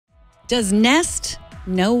Does Nest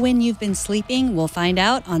know when you've been sleeping? We'll find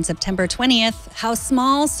out on September 20th how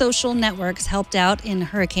small social networks helped out in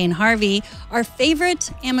Hurricane Harvey, our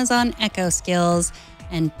favorite Amazon Echo skills,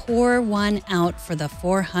 and pour one out for the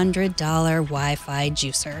 $400 Wi-Fi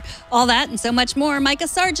juicer. All that and so much more. Mikah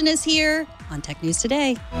Sargent is here on Tech News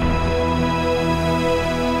Today.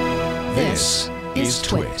 This is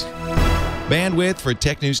Twit. Bandwidth for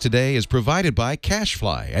Tech News Today is provided by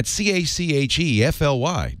CacheFly at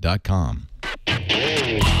CACHEFLY.com.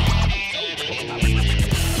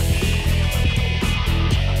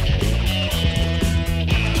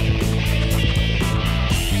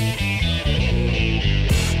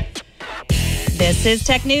 This is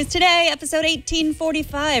Tech News Today, episode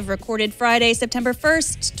 1845, recorded Friday, September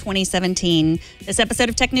 1st, 2017. This episode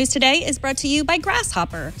of Tech News Today is brought to you by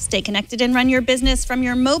Grasshopper. Stay connected and run your business from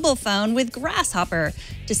your mobile phone with Grasshopper.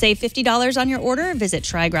 To save $50 on your order, visit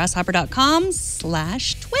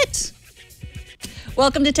trygrasshopper.com/twit.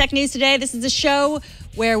 Welcome to Tech News Today. This is a show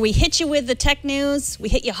where we hit you with the tech news. We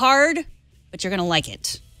hit you hard, but you're going to like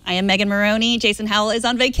it. I am Megan Maroney. Jason Howell is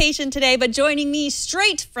on vacation today, but joining me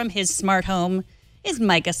straight from his smart home is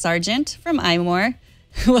Mikah Sargent from iMore.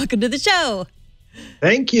 Welcome to the show.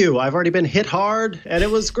 Thank you. I've already been hit hard, and it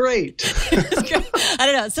was great. I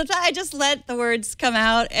don't know. Sometimes I just let the words come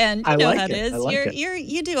out, and you know how it is.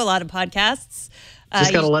 You do a lot of podcasts.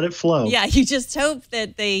 Just got to let it flow. Yeah, you just hope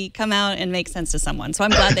that they come out and make sense to someone. So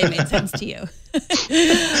I'm glad they made sense to you.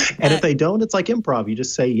 And if they don't, it's like improv. You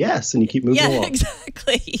just say yes, and you keep moving along. Yeah,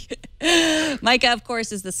 exactly. Micah, of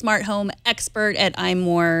course, is the smart home expert at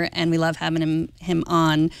iMore, and we love having him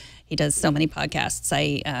on. He does so many podcasts.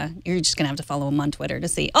 You're just going to have to follow him on Twitter to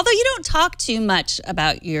see. Although you don't talk too much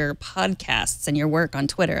about your podcasts and your work on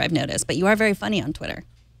Twitter, I've noticed. But you are very funny on Twitter.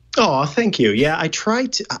 Oh, thank you. Yeah, I try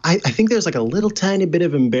to. I think there's like a little tiny bit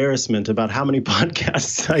of embarrassment about how many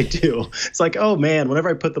podcasts I do. It's like, oh man, whenever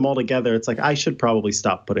I put them all together, it's like I should probably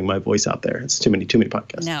stop putting my voice out there. It's too many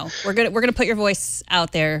podcasts. No, we're gonna put your voice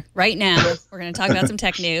out there right now. We're gonna talk about some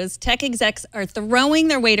tech news. Tech execs are throwing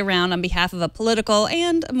their weight around on behalf of a political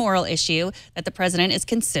and a moral issue that the president is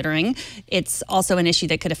considering. It's also an issue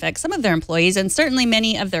that could affect some of their employees and certainly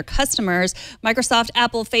many of their customers. Microsoft,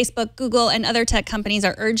 Apple, Facebook, Google, and other tech companies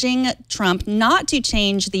are urging Trump not to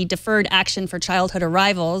change the Deferred Action for Childhood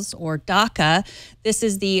Arrivals, or DACA. This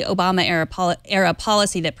is the Obama-era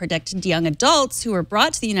policy that protected young adults who were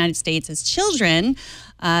brought to the United States as children.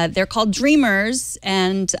 They're called Dreamers,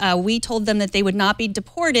 and we told them that they would not be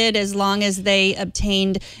deported as long as they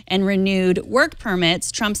obtained and renewed work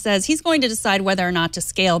permits. Trump says he's going to decide whether or not to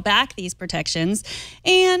scale back these protections,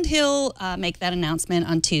 and he'll make that announcement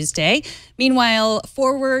on Tuesday. Meanwhile,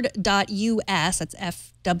 Forward.us, that's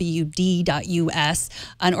FWD.us,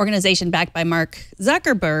 an organization backed by Mark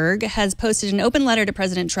Zuckerberg, has posted an open letter to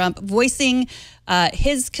President Trump voicing their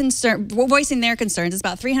concerns. It's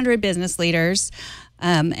about 300 business leaders.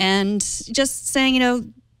 And just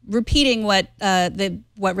saying, repeating what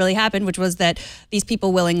really happened, which was that these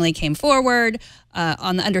people willingly came forward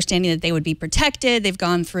on the understanding that they would be protected. They've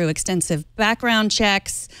gone through extensive background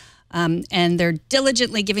checks, and they're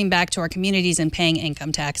diligently giving back to our communities and paying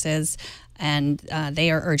income taxes. And they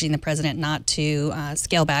are urging the president not to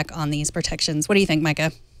scale back on these protections. What do you think,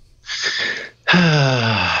 Micah?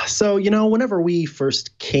 So, whenever we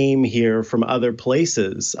first came here from other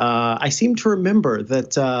places, I seem to remember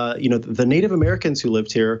that, the Native Americans who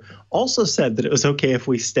lived here also said that it was okay if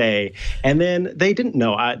we stay. And then they didn't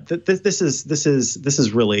know. This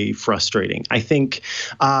is really frustrating. I think,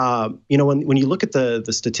 when you look at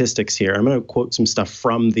the statistics here, I'm going to quote some stuff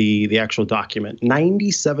from the actual document.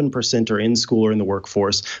 97% are in school or in the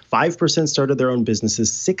workforce. 5% started their own businesses.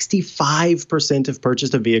 65% have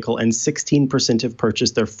purchased a vehicle, and 16% have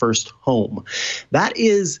purchased their first home. That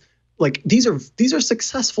is like, these are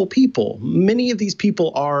successful people. Many of these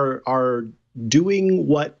people are doing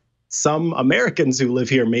what some Americans who live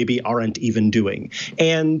here maybe aren't even doing.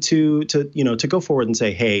 And to go forward and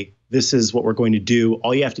say, hey, this is what we're going to do.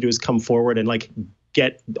 All you have to do is come forward and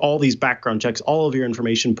get all these background checks, all of your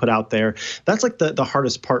information put out there. That's like the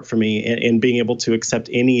hardest part for me in being able to accept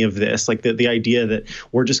any of this. Like the idea that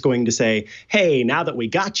we're just going to say, hey, now that we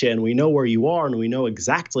got you and we know where you are and we know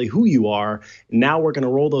exactly who you are, now we're going to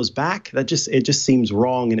roll those back. It just seems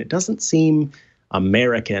wrong, and it doesn't seem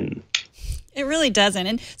American. It really doesn't.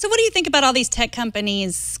 And so what do you think about all these tech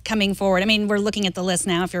companies coming forward? I mean, we're looking at the list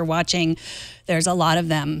now. If you're watching, there's a lot of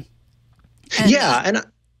them.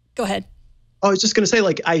 Go ahead. I was just going to say,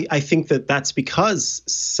 I think that's because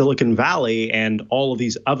Silicon Valley and all of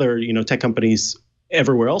these other, tech companies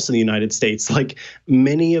everywhere else in the United States. Like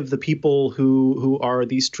many of the people who are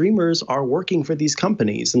these streamers are working for these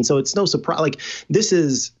companies. And so it's no surprise, like this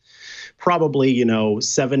is probably,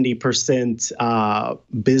 70%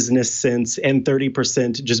 business sense and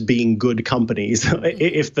 30% just being good companies,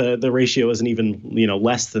 if the ratio isn't even,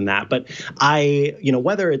 less than that. But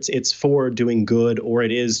whether it's for doing good or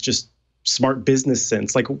it is just smart business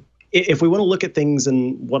sense, like if we want to look at things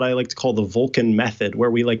in what I like to call the Vulcan method,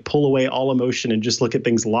 where we like pull away all emotion and just look at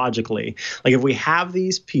things logically, like if we have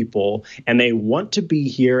these people and they want to be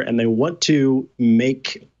here and they want to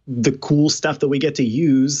make the cool stuff that we get to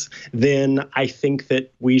use, then I think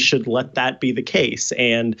that we should let that be the case.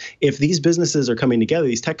 And if these businesses are coming together,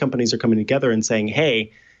 these tech companies are coming together and saying,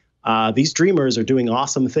 hey, these dreamers are doing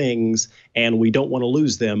awesome things and we don't want to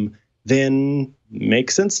lose them, then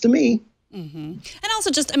makes sense to me. Mm-hmm. And also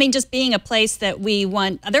just being a place that we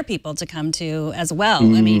want other people to come to as well.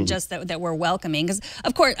 I mean, just that we're welcoming. Because,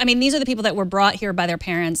 of course, these are the people that were brought here by their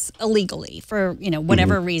parents illegally for,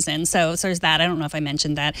 whatever reason. So there's that. I don't know if I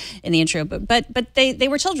mentioned that in the intro, but they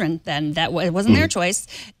were children then. It wasn't their choice.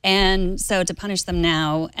 And so to punish them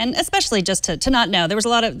now, and especially just to not know, there was a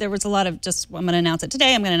lot of just, I'm going to announce it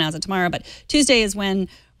today, I'm going to announce it tomorrow, but Tuesday is when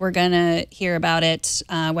we're going to hear about it,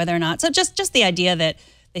 whether or not. So just the idea that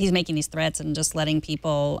he's making these threats and just letting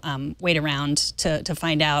people wait around to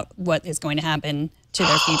find out what is going to happen to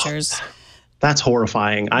their futures. That's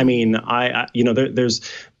horrifying. I mean, there's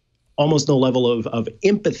almost no level of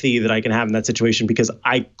empathy that I can have in that situation because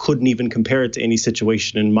I couldn't even compare it to any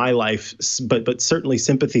situation in my life, but certainly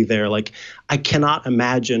sympathy there. Like, I cannot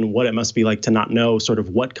imagine what it must be like to not know sort of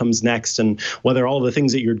what comes next and whether all of the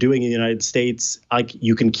things that you're doing in the United States, like,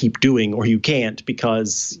 you can keep doing or you can't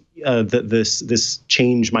because this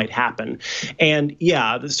change might happen. And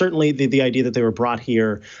yeah, certainly the idea that they were brought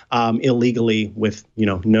here illegally with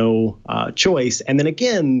no choice, and then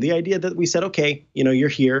again the idea that we said, okay, you're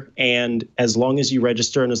here, and as long as you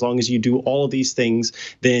register and as long as you do all of these things,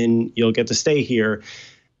 then you'll get to stay here.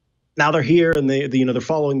 Now they're here and they're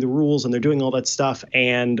following the rules and they're doing all that stuff,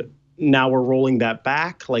 and now we're rolling that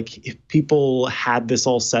back. Like, if people had this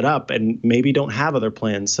all set up and maybe don't have other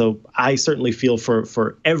plans. So I certainly feel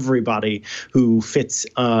for everybody who fits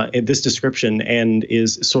in this description and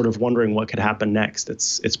is sort of wondering what could happen next.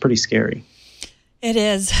 It's pretty scary. It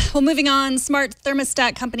is. Well, moving on, smart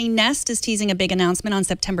thermostat company Nest is teasing a big announcement on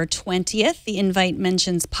September 20th. The invite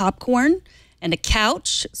mentions popcorn and a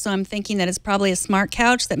couch. So I'm thinking that it's probably a smart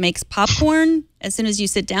couch that makes popcorn as soon as you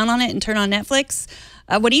sit down on it and turn on Netflix.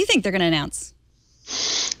 What do you think they're going to announce?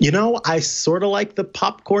 I sort of like the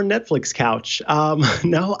popcorn Netflix couch.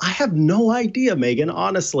 No, I have no idea, Megan,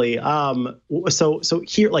 honestly. So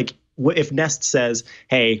here, like, if Nest says,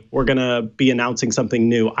 hey, we're going to be announcing something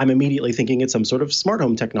new, I'm immediately thinking it's some sort of smart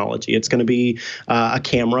home technology. It's going to be a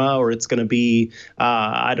camera, or it's going to be,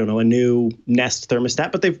 I don't know, a new Nest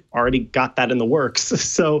thermostat, but they've already got that in the works.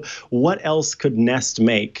 So what else could Nest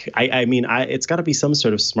make? I mean, it's got to be some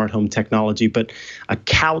sort of smart home technology, but a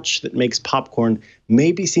couch that makes popcorn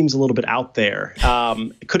maybe seems a little bit out there.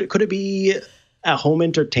 Could it be a home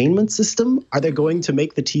entertainment system? Are they going to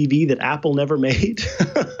make the TV that Apple never made?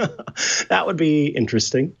 That would be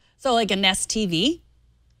interesting. So like a Nest TV?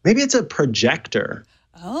 Maybe it's a projector.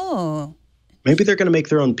 Oh. Maybe they're going to make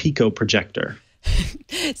their own Pico projector.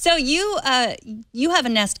 So you have a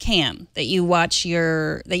Nest Cam that you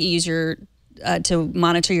use to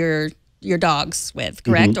monitor your dogs with,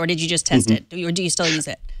 correct? Or did you just test it? Or do you still use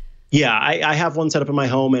it? Yeah, I have one set up in my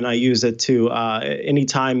home, and I use it to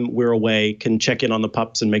anytime we're away, can check in on the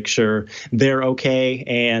pups and make sure they're okay.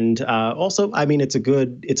 And also, I mean, it's a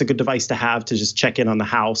good device to have to just check in on the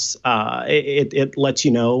house. It lets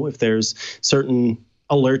you know if there's certain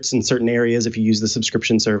alerts in certain areas if you use the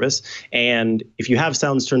subscription service. And if you have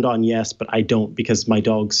sounds turned on, yes, but I don't, because my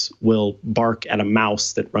dogs will bark at a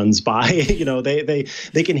mouse that runs by.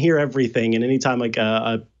 They can hear everything, and anytime like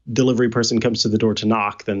a delivery person comes to the door to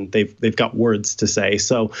knock, then they've got words to say.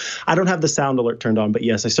 So I don't have the sound alert turned on, but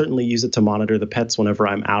yes, I certainly use it to monitor the pets whenever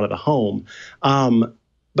I'm out of the home.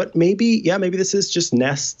 But maybe this is just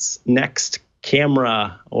Nest's next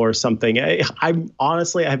camera or something. I'm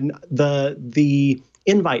honestly, the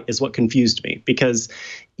invite is what confused me, because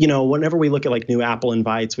whenever we look at like new Apple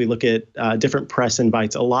invites, we look at different press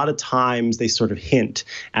invites, a lot of times they sort of hint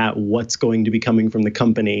at what's going to be coming from the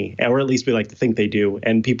company, or at least we like to think they do,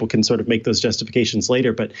 and people can sort of make those justifications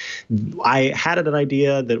later. But I had an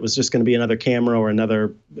idea that it was just going to be another camera or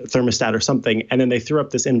another thermostat or something, and then they threw up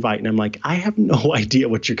this invite, and I'm like, I have no idea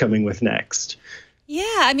what you're coming with next.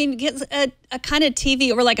 Yeah, I mean, a kind of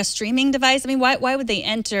TV or like a streaming device. I mean, why would they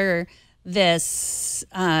enter this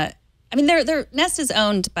I mean, their Nest is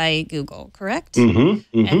owned by Google, correct?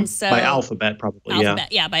 And so by Alphabet, probably.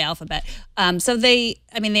 By Alphabet. So they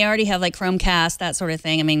already have like Chromecast, that sort of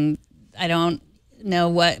thing. I mean, I don't know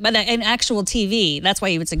what, but an actual TV. That's why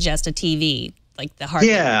you would suggest a TV, like the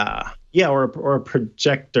hardware. Yeah, or a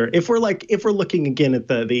projector. If we're looking again at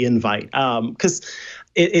the invite, because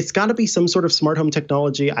it's got to be some sort of smart home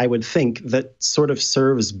technology, I would think, that sort of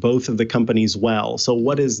serves both of the companies well. So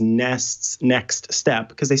what is Nest's next step?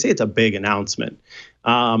 Because they say it's a big announcement.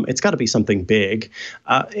 It's got to be something big.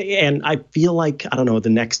 And I feel like, I don't know, the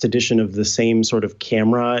next edition of the same sort of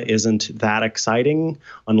camera isn't that exciting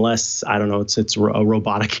unless, I don't know, it's a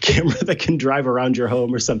robotic camera that can drive around your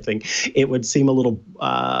home or something. It would seem a little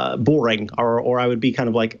boring, or I would be kind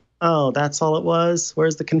of like, oh, that's all it was?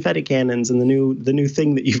 Where's the confetti cannons and the new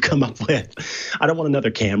thing that you've come up with? I don't want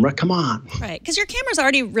another camera. Come on. Right, because your camera's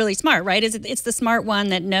already really smart, right? It's the smart one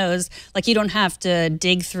that knows, like, you don't have to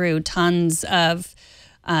dig through tons of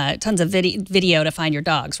video to find your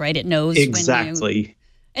dogs, right? It knows exactly.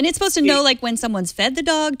 And it's supposed to know, like, when someone's fed the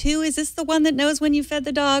dog too. Is this the one that knows when you fed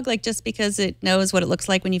the dog? Like, just because it knows what it looks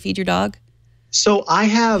like when you feed your dog? So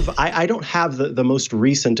I don't have the most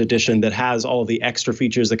recent edition that has all the extra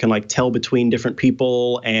features that can like tell between different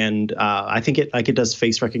people, and I think it does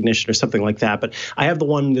face recognition or something like that. But I have the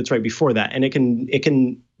one that's right before that, and it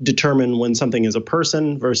can determine when something is a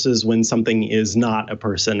person versus when something is not a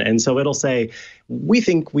person. And so it'll say, we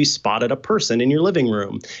think we spotted a person in your living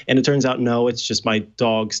room. And it turns out, no, it's just my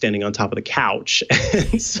dog standing on top of the couch.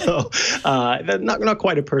 And so not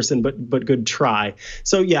quite a person, but good try.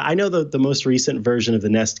 So yeah, I know the most recent version of the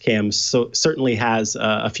Nest Cam certainly has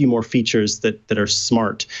a few more features that are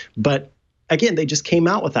smart. But again, they just came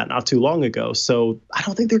out with that not too long ago. So I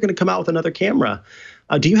don't think they're going to come out with another camera.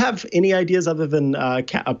 Do you have any ideas other than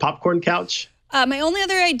a popcorn couch? My only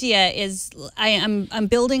other idea is I'm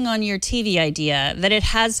building on your TV idea, that it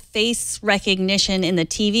has face recognition in the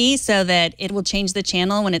TV so that it will change the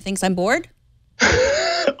channel when it thinks I'm bored.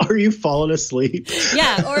 Are you falling asleep?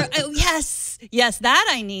 Yeah, or yes, that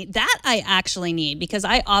I need. That I actually need, because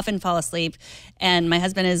I often fall asleep and my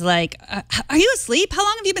husband is like, are you asleep? How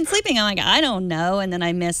long have you been sleeping? I'm like, I don't know. And then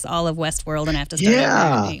I miss all of Westworld and I have to start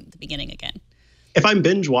over at the beginning again. If I'm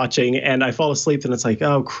binge watching and I fall asleep, then it's like,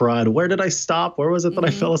 oh, crud, where did I stop? Where was it that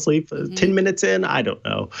I fell asleep? 10 minutes in? I don't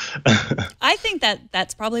know. I think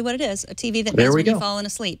that's probably what it is. A TV that knows when you've fallen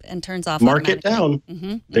asleep and turns off Mark it down.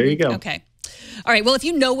 There you go. Okay. All right. Well, if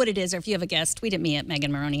you know what it is, or if you have a guess, tweet at me at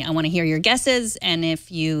Megan Maroney. I want to hear your guesses. And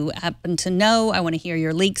if you happen to know, I want to hear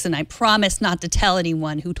your leaks. And I promise not to tell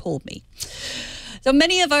anyone who told me. So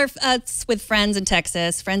many of us with friends in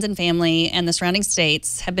Texas, friends and family, and the surrounding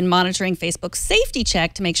states have been monitoring Facebook's safety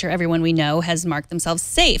check to make sure everyone we know has marked themselves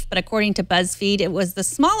safe. But according to BuzzFeed, it was the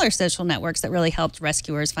smaller social networks that really helped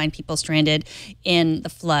rescuers find people stranded in the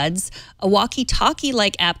floods. A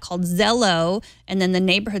walkie-talkie-like app called Zello and then the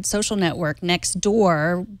neighborhood social network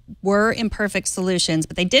Nextdoor were imperfect solutions,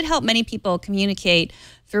 but they did help many people communicate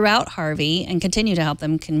throughout Harvey and continue to help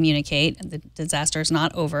them communicate. The disaster is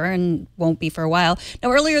not over and won't be for a while.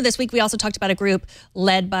 Now, earlier this week, we also talked about a group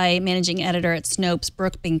led by managing editor at Snopes,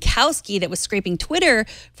 Brooke Binkowski, that was scraping Twitter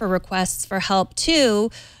for requests for help, too.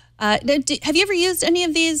 Have you ever used any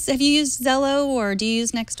of these? Have you used Zello, or do you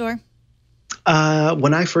use Nextdoor?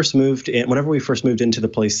 Whenever we first moved into the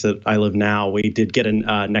place that I live now, we did get a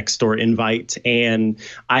Nextdoor invite, and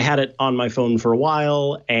I had it on my phone for a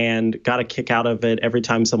while and got a kick out of it every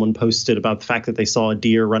time someone posted about the fact that they saw a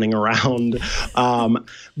deer running around.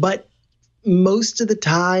 But most of the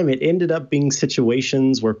time it ended up being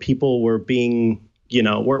situations where people were being,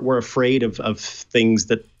 were afraid of things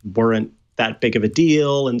that weren't that big of a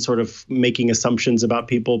deal and sort of making assumptions about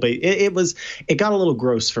people. But it got a little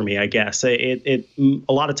gross for me, I guess. It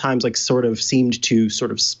a lot of times like sort of seemed to sort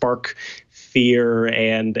of spark fear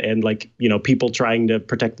and like, people trying to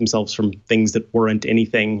protect themselves from things that weren't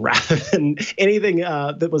anything rather than anything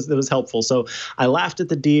that was helpful. So I laughed at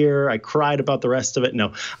the deer. I cried about the rest of it.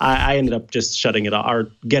 No, I ended up just shutting it off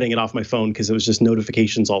or getting it off my phone because it was just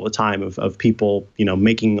notifications all the time of people,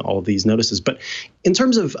 making all of these notices. But in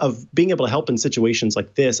terms of being able to help in situations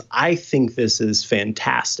like this, I think this is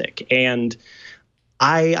fantastic. And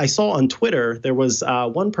I saw on Twitter, there was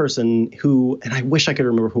one person who, and I wish I could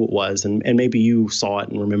remember who it was, and maybe you saw it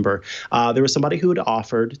and remember, there was somebody who had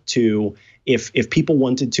offered to, if people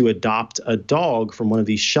wanted to adopt a dog from one of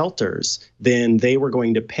these shelters, then they were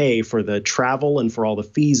going to pay for the travel and for all the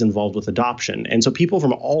fees involved with adoption. And so people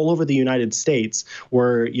from all over the United States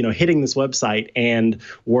were, hitting this website and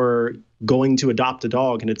were going to adopt a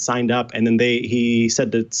dog and had signed up, and then he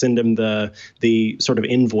said to send him the sort of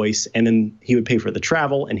invoice, and then he would pay for the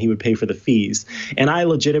travel and he would pay for the fees. And I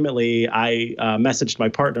messaged my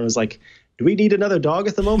partner and was like, do we need another dog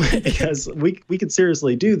at the moment? Because we could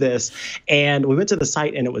seriously do this. And we went to the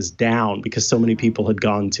site and it was down because so many people had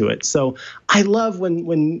gone to it. So I love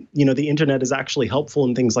when the internet is actually helpful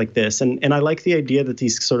in things like this. And I like the idea that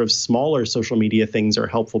these sort of smaller social media things are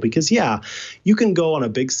helpful because, you can go on a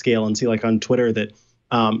big scale and see, like on Twitter, that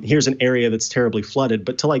here's an area that's terribly flooded.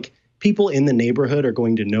 But to people in the neighborhood are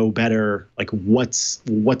going to know better, like what's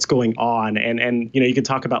going on. And you can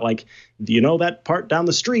talk about that part down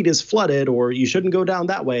the street is flooded, or you shouldn't go down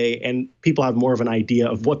that way. And people have more of an idea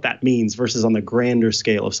of what that means versus on the grander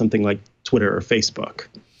scale of something like Twitter or Facebook.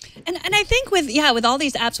 And I think with all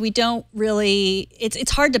these apps, we don't really,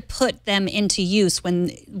 it's hard to put them into use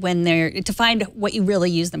when they're, to find what you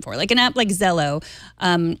really use them for. Like an app like Zello.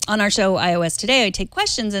 On our show iOS Today, I take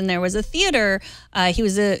questions, and there was a theater. He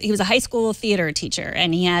was a high school theater teacher,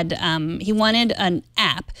 and he wanted an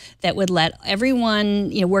app that would let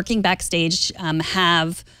everyone working backstage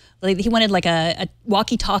have. He wanted like a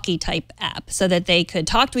walkie-talkie type app so that they could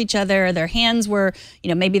talk to each other. Their hands were,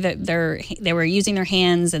 maybe they were using their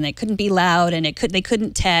hands and they couldn't be loud, and they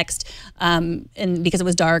couldn't text, and because it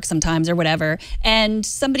was dark sometimes or whatever. And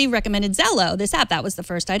somebody recommended Zello, this app. That was the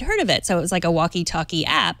first I'd heard of it. So it was like a walkie-talkie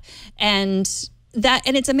app, and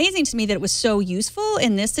it's amazing to me that it was so useful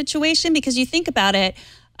in this situation, because you think about it.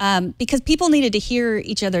 Because people needed to hear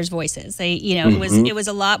each other's voices. It was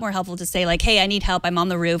a lot more helpful to say like, hey, I need help. I'm on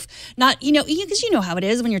the roof. Not, because you know how it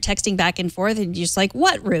is when you're texting back and forth and you're just like,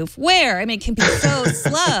 what roof? Where? I mean, it can be so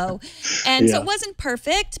slow. And so it wasn't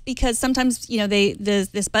perfect, because sometimes, this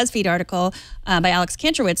BuzzFeed article by Alex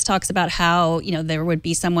Kantrowitz talks about how, there would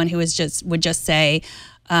be someone who would just say,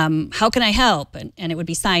 how can I help? And it would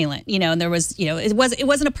be silent, and there was, it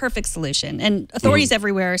wasn't a perfect solution. And authorities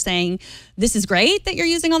everywhere are saying, this is great that you're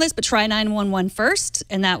using all this, but try 911 first.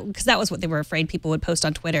 And because that was what they were afraid people would post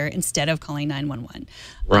on Twitter instead of calling 911.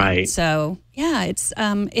 Right. So yeah,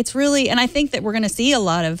 it's really, and I think that we're going to see a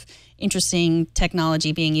lot of interesting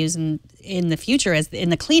technology being used in the future as in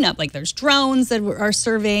the cleanup. Like there's drones that are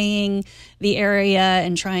surveying the area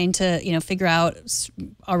and trying to, figure out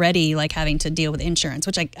already, like having to deal with insurance,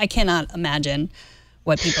 which I cannot imagine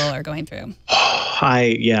what people are going through.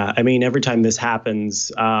 I mean, every time this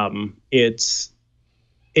happens,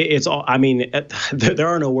 it's all, I mean, there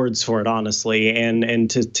are no words for it, honestly. And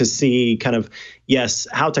to see kind of, yes,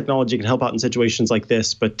 how technology can help out in situations like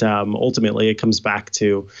this, but ultimately it comes back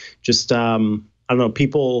to just, I don't know,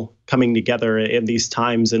 people coming together in these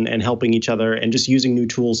times and helping each other and just using new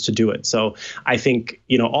tools to do it. So I think,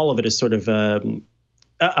 all of it is sort of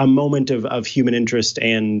a moment of human interest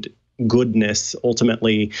and goodness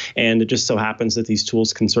ultimately. And it just so happens that these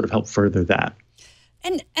tools can sort of help further that.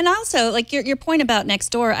 And also, like your point about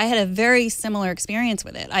Nextdoor, I had a very similar experience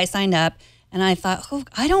with it. I signed up and I thought,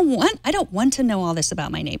 I don't want to know all this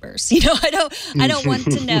about my neighbors. I don't want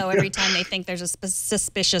to know every time they think there's a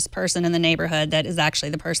suspicious person in the neighborhood that is actually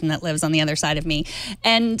the person that lives on the other side of me.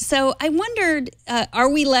 And so I wondered, are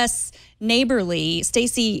we less neighborly?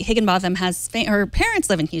 Stacey Higginbotham her parents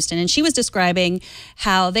live in Houston, and she was describing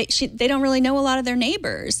how they don't really know a lot of their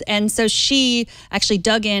neighbors. And so she actually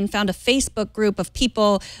dug in, found a Facebook group of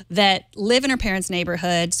people that live in her parents'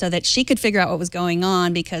 neighborhood so that she could figure out what was going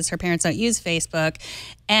on, because her parents don't use Facebook.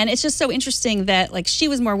 And it's just so interesting that like she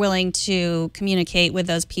was more willing to communicate with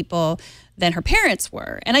those people than her parents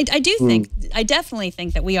were. And I definitely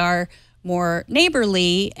think that we are more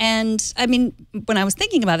neighborly. And I mean, when I was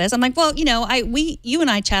thinking about this, I'm like, well, you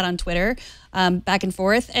and I chat on Twitter back and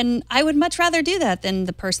forth, and I would much rather do that than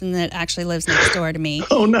the person that actually lives next door to me.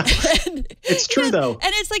 Oh, no. It's true, though.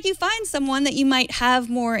 And it's like you find someone that you might have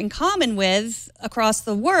more in common with across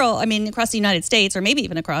the world, I mean, across the United States, or maybe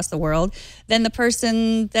even across the world, than the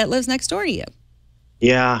person that lives next door to you.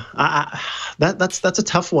 Yeah, that's a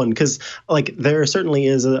tough one, because like there certainly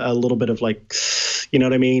is a little bit of like, you know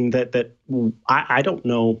what I mean, that I don't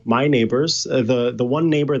know my neighbors. The one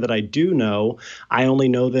neighbor that I do know, I only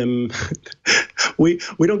know them. we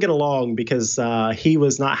don't get along because he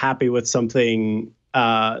was not happy with something.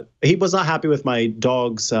 He was not happy with my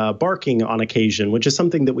dog's barking on occasion, which is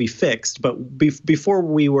something that we fixed. But before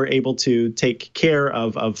we were able to take care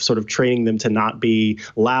of sort of training them to not be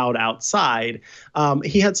loud outside,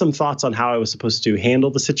 he had some thoughts on how I was supposed to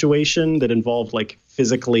handle the situation that involved like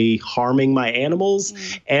physically harming my animals.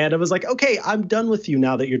 And I was like, okay, I'm done with you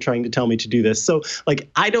now that you're trying to tell me to do this. So like,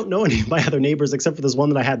 I don't know any of my other neighbors except for this one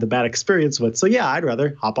that I had the bad experience with. So yeah, I'd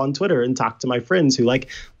rather hop on Twitter and talk to my friends who like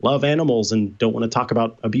love animals and don't want to talk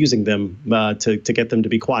about abusing using them to get them to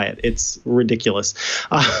be quiet. It's ridiculous.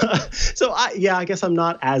 So I guess I'm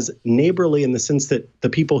not as neighborly in the sense that the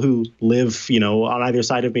people who live, on either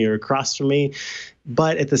side of me or across from me.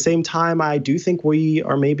 But at the same time, I do think we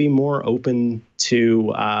are maybe more open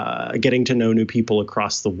to getting to know new people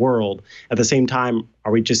across the world. At the same time,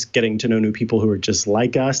 are we just getting to know new people who are just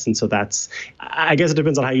like us? And so I guess it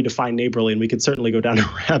depends on how you define neighborly, and we could certainly go down a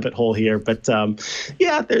rabbit hole here. But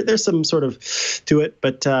there's some sort of to it.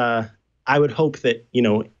 But I would hope that,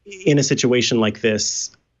 in a situation like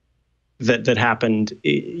this, that happened,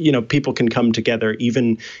 people can come together,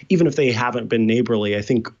 even if they haven't been neighborly. I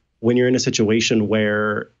think when you're in a situation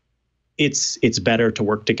where it's better to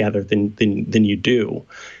work together than you do,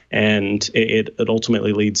 and it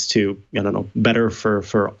ultimately leads to, better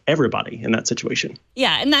for everybody in that situation.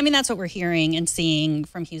 Yeah, and I mean that's what we're hearing and seeing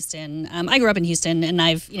from Houston. I grew up in Houston, and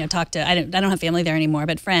I've talked to I don't have family there anymore,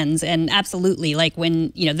 but friends, and absolutely, like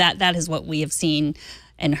when that is what we have seen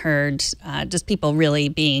and heard, just people really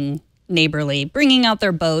being neighborly, bringing out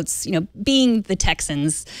their boats, being the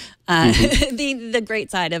Texans, the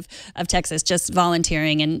great side of Texas, just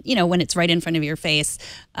volunteering. And, when it's right in front of your face,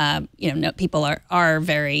 people are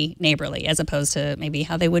very neighborly as opposed to maybe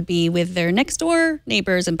how they would be with their next door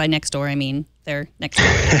neighbors. And by next door, I mean their next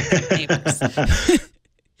door neighbors.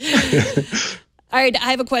 All right,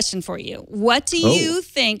 I have a question for you. What do you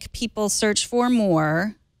think people search for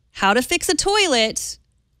more, how to fix a toilet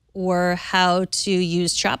or how to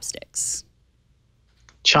use chopsticks?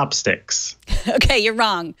 Chopsticks. Okay, you're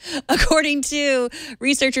wrong. According to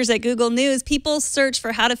researchers at Google News, people search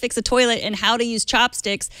for how to fix a toilet and how to use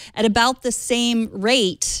chopsticks at about the same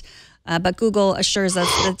rate. But Google assures us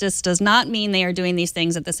that this does not mean they are doing these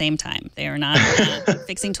things at the same time. They are not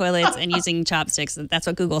fixing toilets and using chopsticks. That's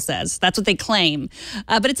what Google says. That's what they claim.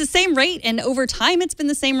 But it's the same rate, and over time it's been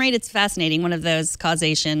the same rate. It's fascinating. One of those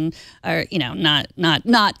causation, or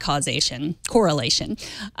not causation, correlation.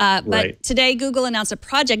 But today Google announced a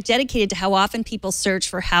project dedicated to how often people search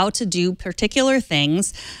for how to do particular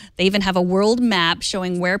things. They even have a world map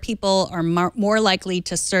showing where people are more likely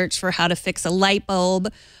to search for how to fix a light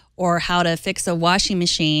bulb or how to fix a washing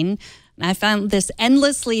machine. And I found this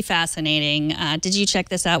endlessly fascinating. Did you check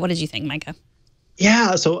this out? What did you think, Mikah?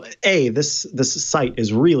 Yeah, so this site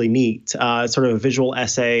is really neat. It's sort of a visual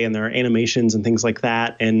essay, and there are animations and things like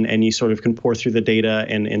that, and you sort of can pour through the data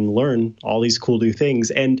and learn all these cool new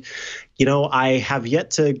things. And I have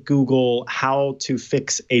yet to Google how to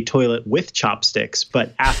fix a toilet with chopsticks,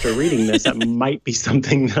 but after reading this, that might be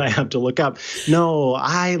something that I have to look up. No,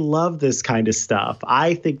 I love this kind of stuff.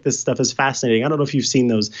 I think this stuff is fascinating. I don't know if you've seen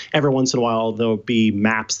those. Every once in a while, there'll be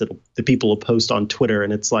maps that the people will post on Twitter,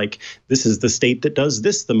 and it's like, this is the state that does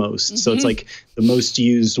this the most. Mm-hmm. So it's like the most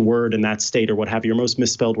used word in that state or what have you, or most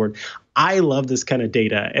misspelled word. I love this kind of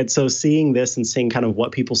data. And so seeing this and seeing kind of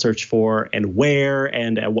what people search for and where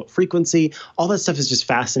and at what frequency, all that stuff is just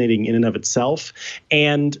fascinating in and of itself.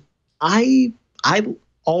 And I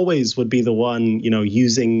always would be the one,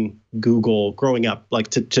 using Google growing up, like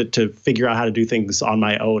to figure out how to do things on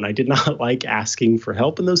my own. I did not like asking for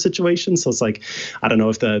help in those situations. So it's like, I don't know,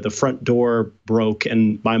 if the front door broke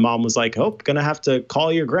and my mom was like, gonna have to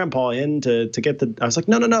call your grandpa in to get I was like,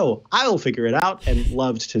 no, I'll figure it out, and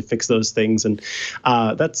loved to fix those things. And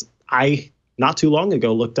I not too long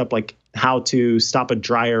ago looked up like how to stop a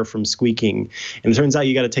dryer from squeaking. And it turns out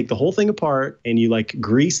you got to take the whole thing apart and you like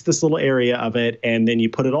grease this little area of it, and then you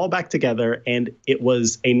put it all back together. And it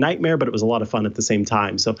was a nightmare, but it was a lot of fun at the same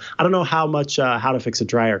time. So I don't know how much how to fix a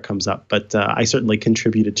dryer comes up, but I certainly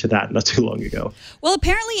contributed to that not too long ago. Well,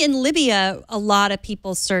 apparently in Libya, a lot of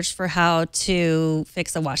people searched for how to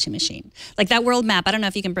fix a washing machine. Like that world map, I don't know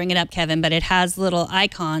if you can bring it up, Kevin, but it has little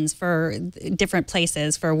icons for different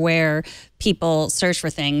places for where people search for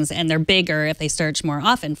things, and they're bigger if they search more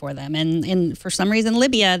often for them. And for some reason,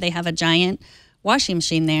 Libya, they have a giant washing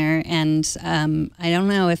machine there. And I don't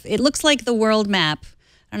know if it looks like the world map.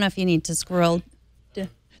 I don't know if you need to scroll.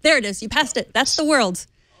 There it is. You passed it. That's the world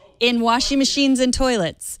in washing machines and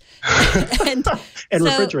toilets. and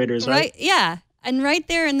refrigerators, right? Yeah. And right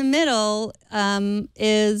there in the middle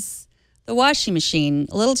is the washing machine.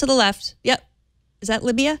 A little to the left. Yep. Is that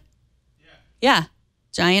Libya? Yeah.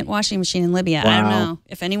 Giant washing machine in Libya. Wow. I don't know.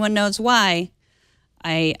 If anyone knows why,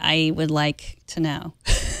 I would like to know.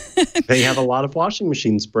 They have a lot of washing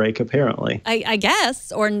machines break, apparently. I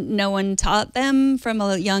guess, or no one taught them from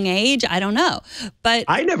a young age. I don't know. But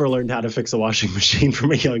I never learned how to fix a washing machine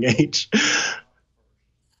from a young age.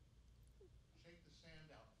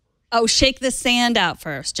 Oh, shake the sand out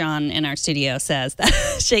first, John in our studio says that.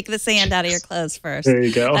 Shake the sand out of your clothes first. There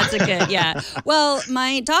you go. That's a good, yeah. Well,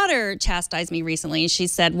 my daughter chastised me recently. She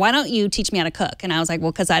said, why don't you teach me how to cook? And I was like,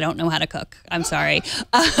 well, because I don't know how to cook. I'm sorry.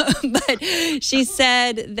 But she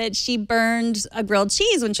said that she burned a grilled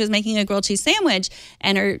cheese when she was making a grilled cheese sandwich.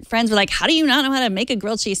 And her friends were like, how do you not know how to make a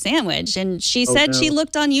grilled cheese sandwich? And she said she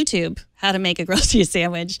looked on YouTube how to make a grilled cheese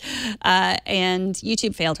sandwich, and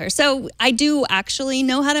YouTube failed her. So I do actually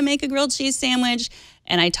know how to make a grilled cheese sandwich,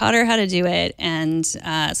 and I taught her how to do it, and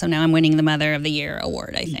so now I'm winning the Mother of the Year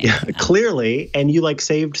award, I think. Yeah, clearly, and you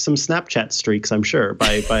saved some Snapchat streaks, I'm sure,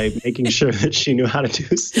 by making sure that she knew how to do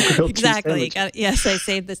grilled cheese sandwich. Yes, I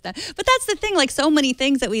saved this stuff. But that's the thing, so many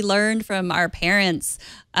things that we learned from our parents.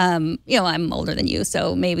 I'm older than you,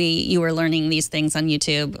 so maybe you were learning these things on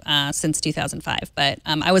YouTube since 2005. But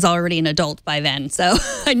I was already an adult by then, so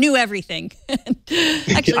I knew everything.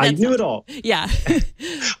 Actually, I knew it all. Yeah.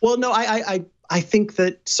 Well, no, I think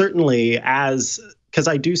that certainly because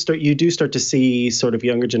you do start to see sort of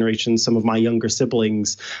younger generations, some of my younger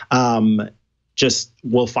siblings, just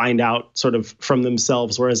will find out sort of from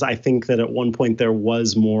themselves. Whereas I think that at one point there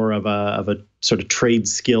was more of a sort of trade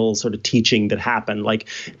skill sort of teaching that happened, like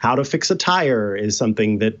how to fix a tire is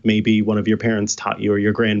something that maybe one of your parents taught you or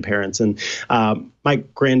your grandparents. And my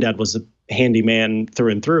granddad was a handyman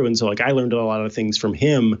through and through. And so I learned a lot of things from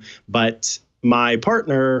him, but my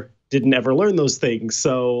partner didn't ever learn those things.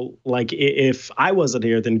 So if I wasn't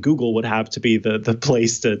here, then Google would have to be the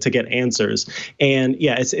place to get answers. And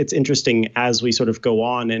yeah, it's interesting as we sort of go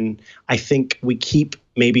on. And I think we keep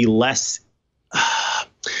maybe less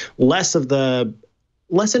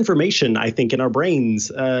information, I think, in our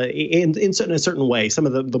brains in a certain way, some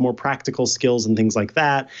of the more practical skills and things like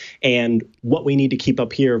that, and what we need to keep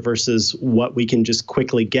up here versus what we can just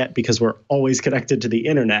quickly get because we're always connected to the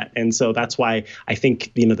internet. And so that's why I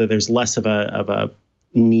think, that there's less of a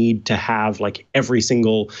need to have every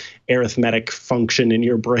single arithmetic function in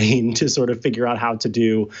your brain to sort of figure out how to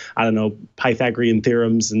do, Pythagorean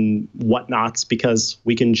theorems and whatnots, because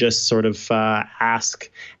we can just sort of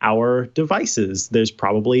ask our devices. There's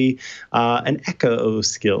probably an echo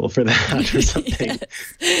skill for that or something.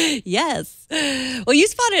 Yes. Well, you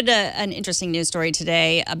spotted an interesting news story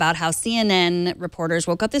today about how CNN reporters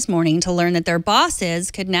woke up this morning to learn that their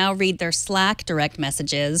bosses could now read their Slack direct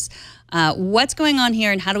messages. What's going on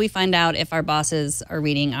here, and how do we find out if our bosses are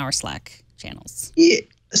reading our Slack channels? Yeah.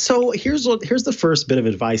 So here's the first bit of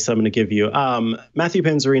advice I'm going to give you. Matthew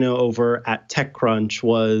Panzarino over at TechCrunch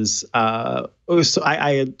was so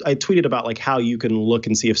I tweeted about how you can look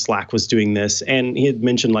and see if Slack was doing this, and he had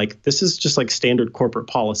mentioned this is just standard corporate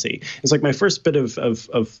policy. It's my first bit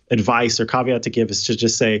of advice or caveat to give is to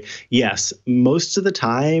just say, yes, most of the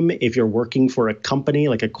time if you're working for a company,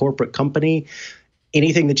 like a corporate company,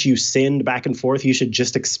 anything that you send back and forth, you should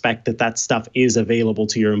just expect that stuff is available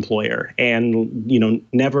to your employer, and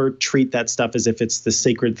never treat that stuff as if it's the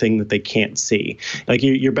sacred thing that they can't see.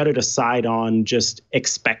 You're better to side on just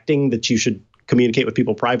expecting that you should communicate with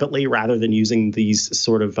people privately rather than using these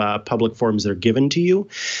sort of public forms that are given to you.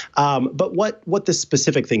 But what this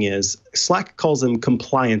specific thing is, Slack calls them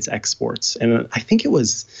compliance exports, and I think it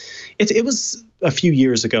was a few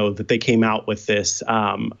years ago that they came out with this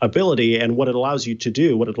ability. And what it allows you to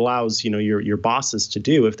do, what it allows your bosses to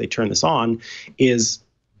do if they turn this on, is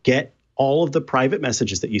get all of the private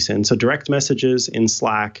messages that you send, so direct messages in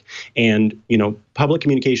Slack and public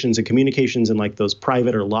communications and communications in those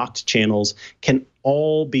private or locked channels can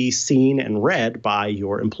all be seen and read by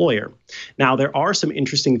your employer. Now, there are some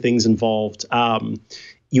interesting things involved.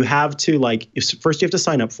 You have to first you have to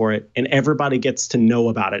sign up for it, and everybody gets to know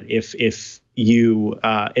about it if you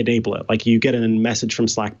enable it. You get a message from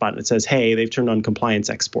Slack bot that says, hey, they've turned on compliance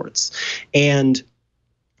exports. And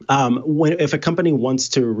if a company wants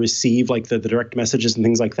to receive the direct messages and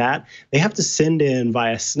things like that, they have to send in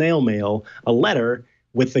via snail mail a letter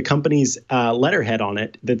with the company's letterhead on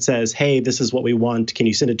it that says, hey, this is what we want. Can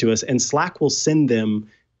you send it to us? And Slack will send them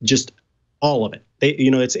just all of it.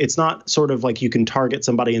 It's not sort of you can target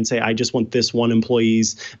somebody and say, I just want this one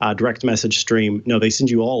employee's direct message stream. No, they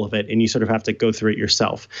send you all of it, and you sort of have to go through it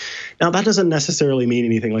yourself. Now, that doesn't necessarily mean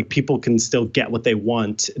anything. People can still get what they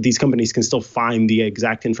want. These companies can still find the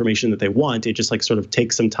exact information that they want. It just sort of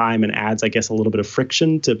takes some time and adds, I guess, a little bit of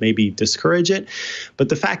friction to maybe discourage it. But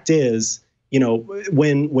the fact is,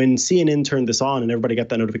 when CNN turned this on and everybody got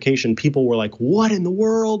that notification, people were like, what in the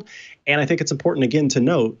world? And I think it's important, again, to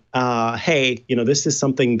note, hey, this is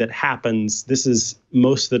something that happens. This is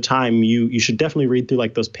most of the time you should definitely read through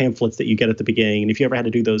like those pamphlets that you get at the beginning. And if you ever had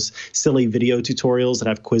to do those silly video tutorials that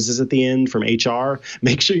have quizzes at the end from HR,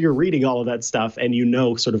 make sure you're reading all of that stuff and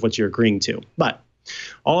sort of what you're agreeing to. But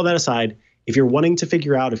all of that aside, if you're wanting to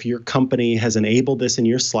figure out if your company has enabled this in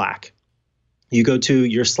your Slack, you go to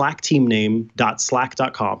your Slack team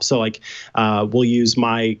name.slack.com. So we'll use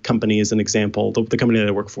my company as an example, the company that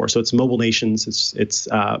I work for. So it's Mobile Nations. It's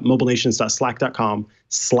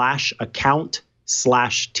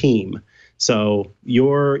mobilenations.slack.com/account/team. So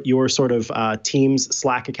your sort of team's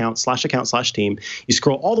Slack account/team. You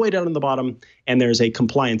scroll all the way down to the bottom, and there's a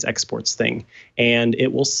compliance exports thing. And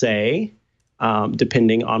it will say,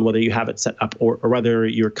 depending on whether you have it set up or whether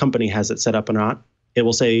your company has it set up or not, it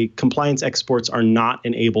will say compliance exports are not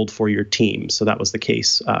enabled for your team. So that was the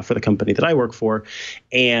case for the company that I work for.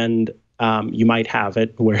 And you might have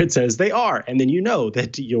it where it says they are. And then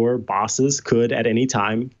that your bosses could at any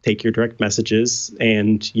time take your direct messages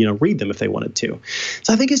and, read them if they wanted to.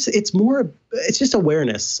 So I think it's just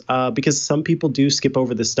awareness because some people do skip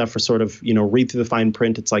over this stuff or sort of, read through the fine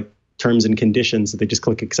print. It's like terms and conditions that they just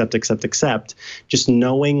click accept. Just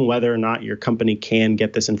knowing whether or not your company can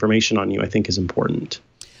get this information on you, I think, is important.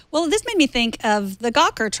 Well, this made me think of the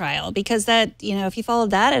Gawker trial because that, if you followed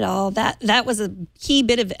that at all, that was a key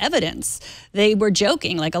bit of evidence. They were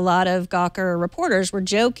joking, like a lot of Gawker reporters were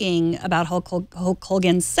joking about Hulk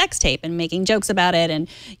Hogan's sex tape and making jokes about it. And,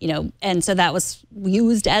 and so that was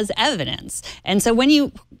used as evidence. And so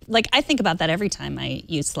when I think about that every time I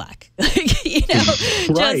use Slack,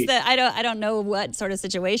 Right. Just that I don't know what sort of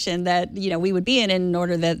situation that, we would be in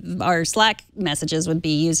order that our Slack messages would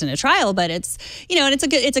be used in a trial. But it's, and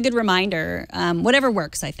it's a good reminder, whatever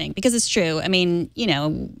works, I think, because it's true. I mean,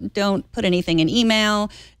 don't put anything in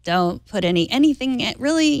email, don't put anything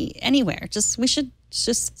really anywhere. We should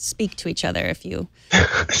just speak to each other or just.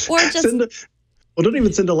 Well, don't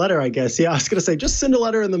even send a letter, I guess. Yeah, I was going to say, just send a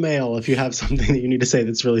letter in the mail if you have something that you need to say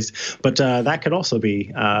that's really, but that could also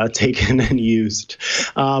be taken and used.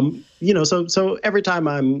 So every time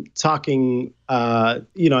I'm talking,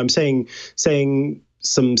 I'm saying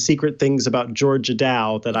some secret things about Georgia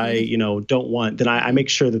Dow that I, don't want, then I make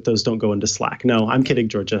sure that those don't go into Slack. No, I'm kidding,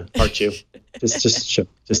 Georgia. Aren't you? just a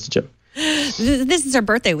joke. This is our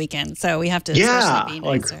birthday weekend, so we have to especially be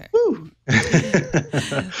nicer.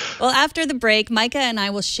 Well, after the break, Mikah and I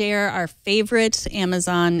will share our favorite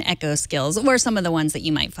Amazon Echo skills, or some of the ones that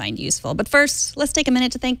you might find useful. But first, let's take a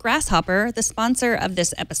minute to thank Grasshopper, the sponsor of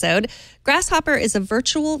this episode. Grasshopper is a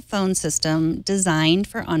virtual phone system designed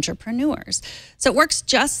for entrepreneurs. So it works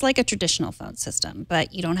just like a traditional phone system,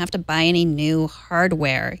 but you don't have to buy any new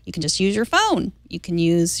hardware. You can just use your phone. You can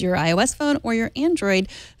use your iOS phone or your Android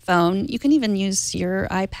phone. You can even use your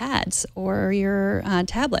iPads or your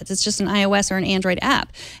tablets. It's just an iOS or an Android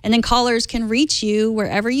app. And then callers can reach you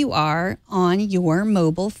wherever you are on your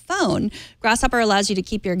mobile phone. Grasshopper allows you to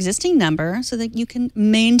keep your existing number so that you can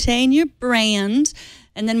maintain your brand.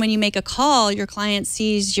 And then when you make a call, your client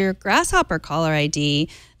sees your Grasshopper caller ID.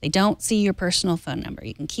 They don't see your personal phone number.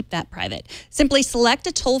 You can keep that private. Simply select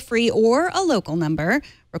a toll-free or a local number,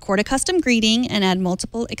 record a custom greeting, and add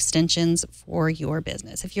multiple extensions for your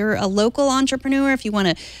business. If you're a local entrepreneur, if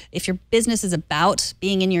your business is about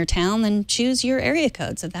being in your town, then choose your area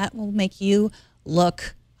code. So that will make you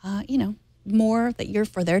look, more that you're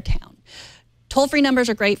for their town. Toll-free numbers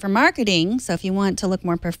are great for marketing. So if you want to look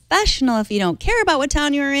more professional, if you don't care about what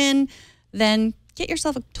town you're in, then get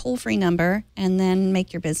yourself a toll-free number and then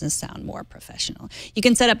make your business sound more professional. You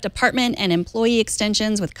can set up department and employee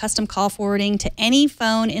extensions with custom call forwarding to any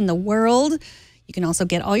phone in the world. You can also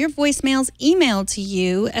get all your voicemails emailed to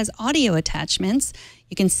you as audio attachments.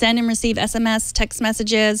 You can send and receive SMS, text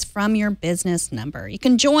messages from your business number. You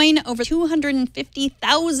can join over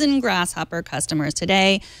 250,000 Grasshopper customers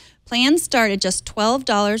today. Plans start at just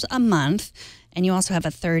 $12 a month, and you also have a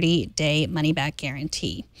 30-day money-back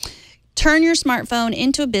guarantee. Turn your smartphone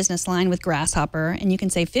into a business line with Grasshopper, and you can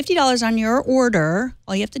save $50 on your order.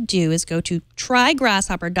 All you have to do is go to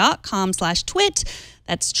trygrasshopper.com/twit.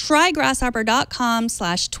 That's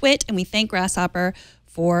trygrasshopper.com/twit, and we thank Grasshopper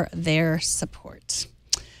for their support.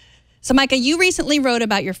 So, Mikah, you recently wrote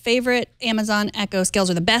about your favorite Amazon Echo skills,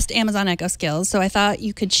 or the best Amazon Echo skills. So I thought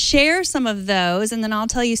you could share some of those, and then I'll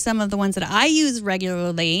tell you some of the ones that I use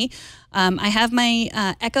regularly. I have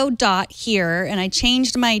my Echo Dot here, and I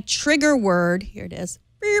changed my trigger word. Here it is.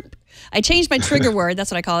 Beep. I changed my trigger word,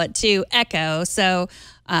 that's what I call it, to echo. So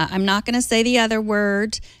I'm not going to say the other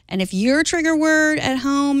word. And if your trigger word at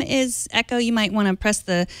home is echo, you might want to press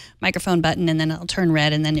the microphone button and then it'll turn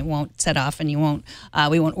red and then it won't set off and we won't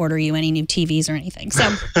order you any new TVs or anything. So,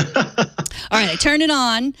 all right, I turned it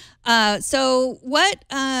on. So what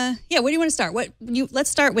do you want to start? Let's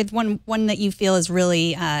start with one that you feel is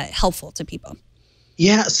really helpful to people.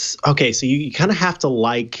 Yes. Okay. So you kind of have to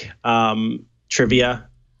like trivia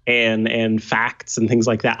and facts and things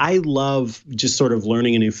like that. I love just sort of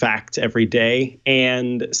learning a new fact every day.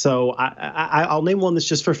 And so I'll name one that's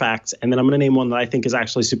just for facts, and then I'm going to name one that I think is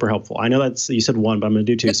actually super helpful. I know you said one, but I'm going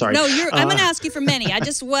to do two. Sorry. No, I'm going to ask you for many. I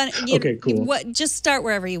just want you. Okay, cool. Just start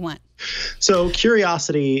wherever you want. So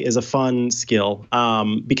curiosity is a fun skill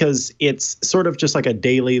because it's sort of just like a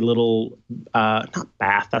daily little, not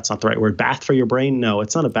bath, that's not the right word, bath for your brain. No,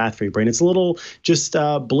 it's not a bath for your brain. It's a little just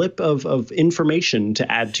blip of information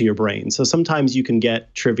to add to your brain. So sometimes you can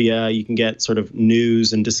get trivia, you can get sort of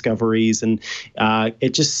news and discoveries, and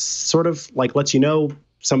it just sort of like lets you know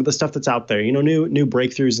some of the stuff that's out there, new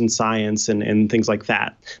breakthroughs in science and things like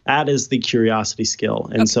that. That is the curiosity skill.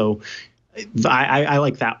 And so I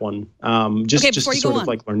like that one. Just to sort of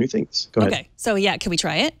like learn new things. Go ahead. Okay. So can we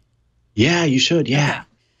try it? Yeah, you should. Yeah. Okay.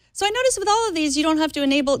 So I noticed with all of these, do you not have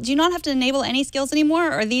to enable any skills anymore?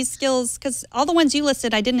 Or are these skills, because all the ones you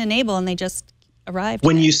listed, I didn't enable and they just arrived.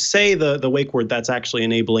 When you say the wake word, that's actually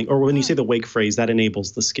enabling, or when you say the wake phrase, that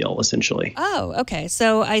enables the skill essentially. Oh, okay.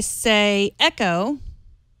 So I say echo,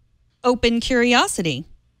 open curiosity.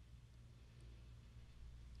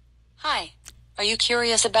 Hi. Are you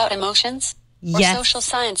curious about emotions or social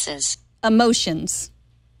sciences? Emotions.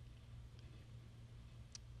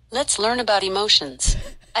 Let's learn about emotions.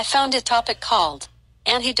 I found a topic called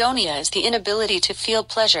anhedonia is the inability to feel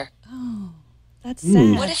pleasure. Oh, that's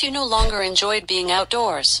sad. What if you no longer enjoyed being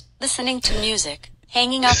outdoors, listening to music,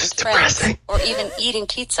 hanging out with friends, or even eating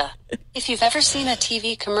pizza? If you've ever seen a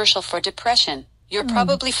TV commercial for depression, you're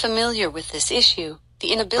probably familiar with this issue.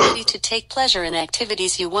 The inability to take pleasure in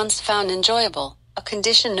activities you once found enjoyable, a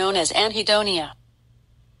condition known as anhedonia.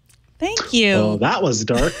 Thank you. Oh, that was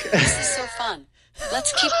dark. This is so fun.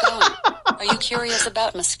 Let's keep going. Are you curious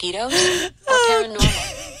about mosquitoes or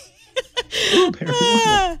paranormal?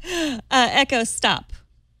 Echo, stop.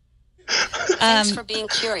 Thanks for being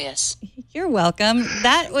curious. You're welcome.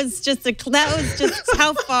 That was just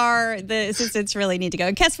how far the assistants really need to go.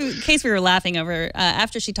 In case we were laughing over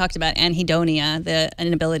after she talked about anhedonia, the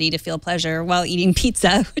inability to feel pleasure while eating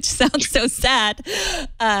pizza, which sounds so sad.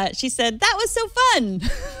 She said that was so fun.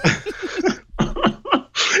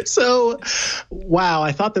 So, wow,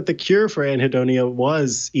 I thought that the cure for anhedonia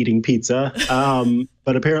was eating pizza,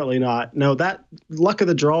 but apparently not. No, that luck of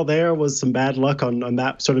the draw there was some bad luck on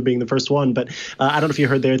that sort of being the first one. But I don't know if you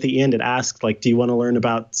heard there at the end, it asked, like, do you want to learn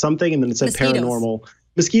about something? And then it said paranormal.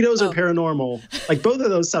 Mosquitoes or paranormal. Like, both of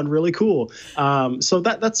those sound really cool. So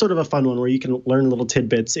that's sort of a fun one where you can learn little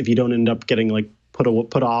tidbits if you don't end up getting, like,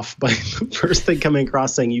 put off by the first thing coming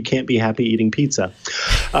across saying you can't be happy eating pizza.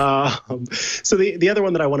 So the other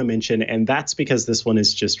one that I want to mention, and that's because this one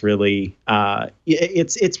is just really,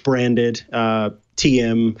 it's branded,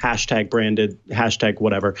 TM, hashtag branded, hashtag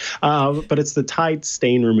whatever. But it's the Tide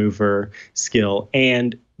stain remover skill.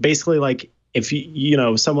 And basically, like, if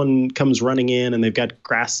someone comes running in and they've got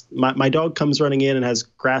grass, my dog comes running in and has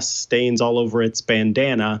grass stains all over its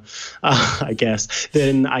bandana, I guess,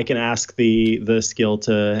 then I can ask the skill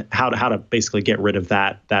to how to basically get rid of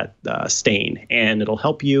that stain, and it'll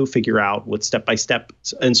help you figure out with step-by-step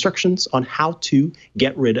instructions on how to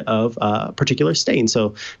get rid of a particular stain.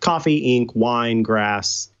 So coffee, ink, wine,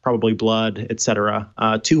 grass, probably blood, etc.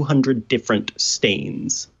 200 different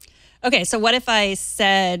stains. Okay, so what if I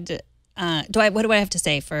said? What do I have to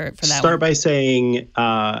say for that? Start by saying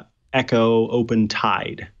echo open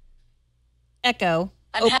tide. Echo.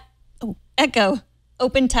 Echo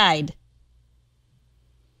open tide.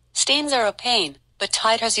 Stains are a pain, but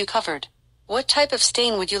Tide has you covered. What type of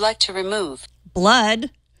stain would you like to remove?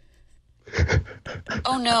 Blood.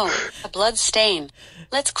 Oh no, a blood stain.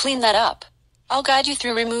 Let's clean that up. I'll guide you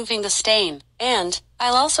through removing the stain, and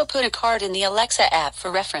I'll also put a card in the Alexa app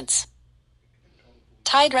for reference.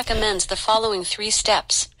 Tide recommends the following 3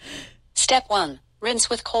 steps. Step 1, rinse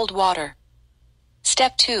with cold water.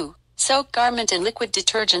 Step 2, soak garment in liquid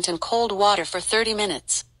detergent in cold water for 30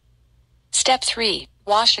 minutes. Step 3,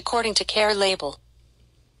 wash according to care label.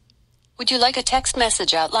 Would you like a text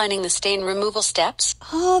message outlining the stain removal steps?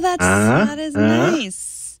 Oh, that is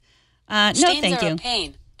nice. No, Stains thank are you. a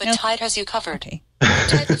pain, but No. Tide has you covered. Okay. What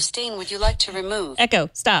type of stain would you like to remove? Echo,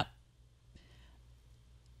 stop.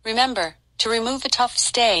 Remember, To remove a tough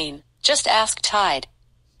stain, just ask Tide.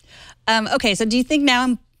 Okay, so do you think now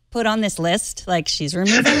I'm put on this list? Like, she's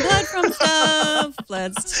removing blood from stuff.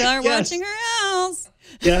 Let's start watching her house.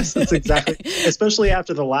 Yes, that's exactly. Especially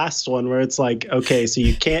after the last one where it's like, okay, so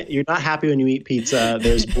you're not happy when you eat pizza.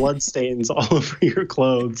 There's blood stains all over your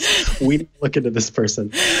clothes. We need to look into this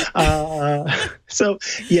person. So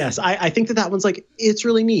yes, I think that one's like, it's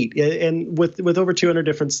really neat. And with over 200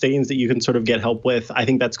 different stains that you can sort of get help with, I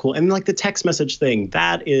think that's cool. And like the text message thing,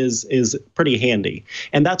 that is pretty handy.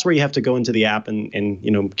 And that's where you have to go into the app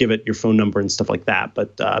and give it your phone number and stuff like that.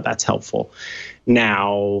 But that's helpful.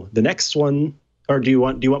 Now, the next one. Or do you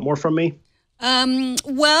want more from me? I'll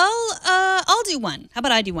do one. How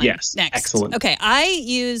about I do one? Yes. Next. Excellent. Okay. I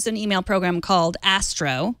use an email program called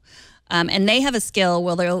Astro, and they have a skill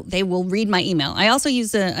where they will read my email. I also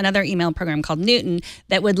use another email program called Newton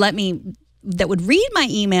that would read my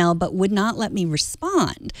email but would not let me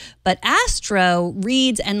respond. But Astro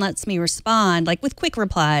reads and lets me respond, like with quick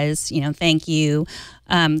replies, thank you.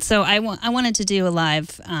 So I wanted to do a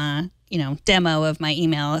live demo of my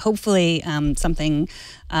email. Hopefully something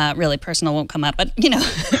really personal won't come up, but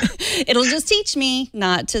it'll just teach me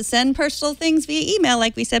not to send personal things via email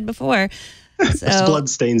like we said before. So, there's blood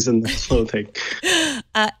stains in the clothing.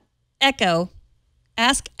 Echo,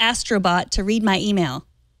 ask Astrobot to read my email.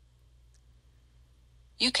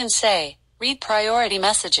 You can say, read priority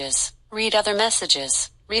messages, read other messages,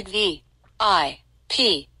 read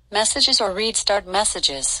VIP messages, or read start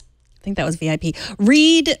messages. I think that was VIP.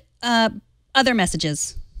 Read other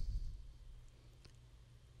messages.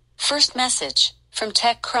 First message from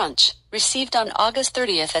TechCrunch, received on August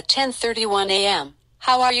 30th at 10:31 a.m.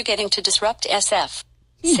 How are you getting to disrupt SF?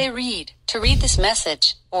 Say read to read this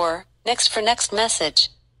message, or next for next message.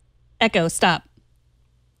 Echo, stop.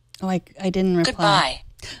 Oh, I didn't reply.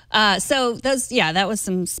 Goodbye. So that was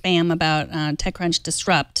some spam about TechCrunch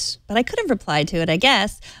Disrupt, but I could have replied to it, I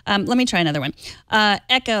guess. Let me try another one.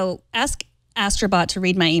 Echo, ask Astrobot to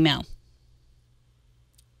read my email.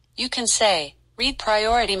 You can say, read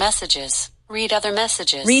priority messages, read other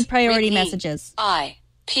messages. Read priority messages.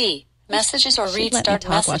 IP messages, or read let start me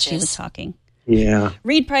talk messages. while she was talking. Yeah.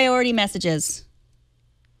 Read priority messages.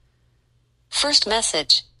 First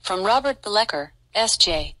message from Robert Belecker,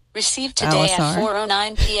 SJ, received today at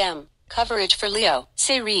 4:09 p.m. Coverage for Leo.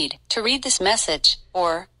 Say read to read this message,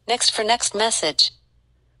 or next for next message.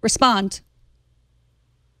 Respond.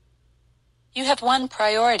 You have one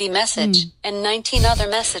priority message and 19 other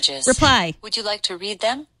messages. Reply. Would you like to read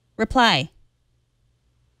them? Reply.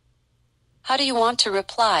 How do you want to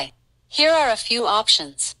reply? Here are a few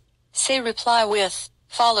options. Say reply with,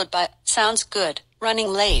 followed by, sounds good, running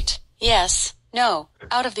late, yes, no,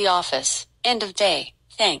 out of the office, end of day,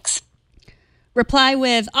 thanks. Reply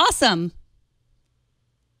with, awesome.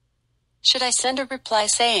 Should I send a reply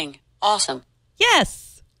saying, awesome? Yes.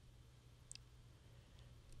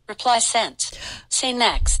 Reply sent. Say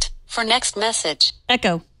next for next message.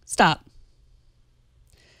 Echo, stop.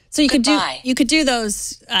 So you could do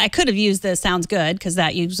those. I could have used the sounds good because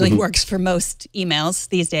that usually works for most emails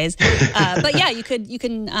these days. But yeah, you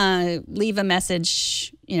can leave a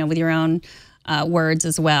message, with your own words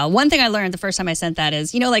as well. One thing I learned the first time I sent that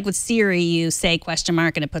is, like with Siri, you say question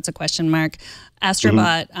mark and it puts a question mark.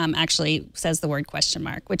 Astrobot actually says the word question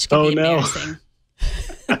mark, which can be embarrassing.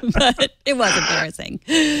 But it was embarrassing.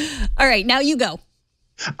 All right, now you go.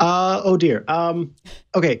 Oh dear.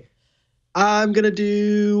 Okay. I'm gonna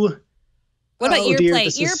do. What about Earplay?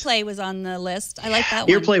 Earplay was on the list. I like that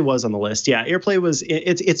one. Earplay was on the list. Yeah, Earplay was.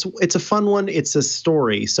 It's a fun one. It's a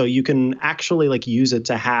story, so you can actually use it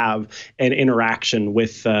to have an interaction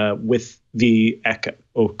with the Echo.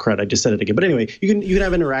 Oh crud! I just said it again. But anyway, you can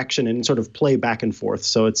have interaction and sort of play back and forth.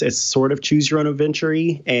 So it's sort of choose your own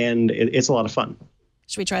adventure-y, and it's a lot of fun.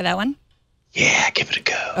 Should we try that one? Yeah, give it a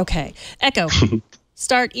go. Okay, Echo,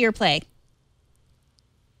 start Earplay.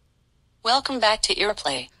 Welcome back to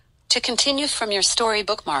Earplay. To continue from your story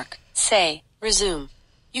bookmark, say resume.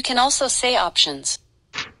 You can also say options.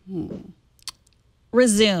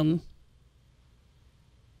 Resume.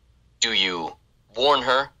 Do you warn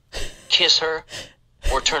her, kiss her,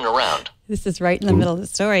 or turn around? This is right in the middle of the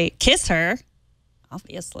story. Kiss her,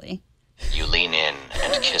 obviously. You lean in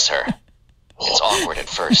and kiss her. It's awkward at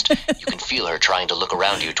first. You can feel her trying to look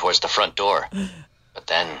around you towards the front door. But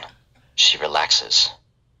then she relaxes.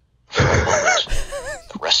 For a moment,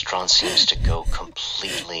 the restaurant seems to go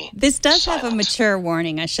completely This does silent. have a mature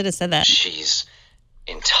warning. I should have said that. She's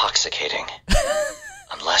intoxicating.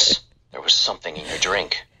 Unless there was something in your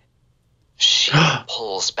drink. She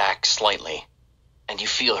pulls back slightly, and you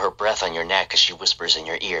feel her breath on your neck as she whispers in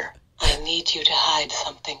your ear. I need you to hide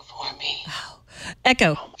something for me.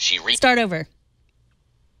 Echo, start over.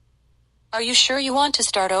 Are you sure you want to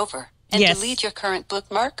start over and Yes. delete your current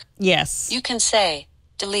bookmark? Yes. You can say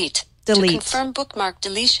delete Delete. to confirm bookmark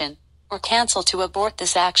deletion or cancel to abort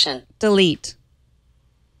this action. Delete.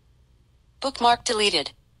 Bookmark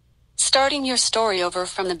deleted. Starting your story over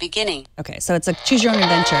from the beginning. Okay, so it's a choose your own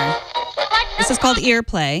adventure. This is called ear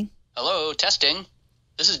play. Hello, testing.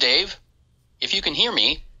 This is Dave. If you can hear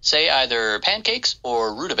me, say either pancakes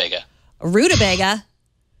or rutabaga. Rutabaga.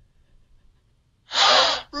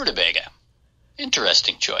 Rutabaga.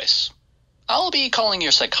 Interesting choice. I'll be calling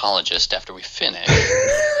your psychologist after we finish.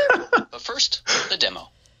 But first, the demo.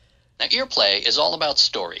 Now, earplay is all about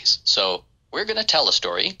stories, so we're going to tell a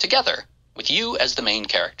story together with you as the main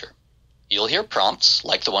character. You'll hear prompts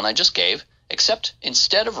like the one I just gave, except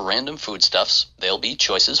instead of random foodstuffs, there'll be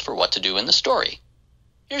choices for what to do in the story.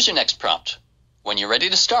 Here's your next prompt. When you're ready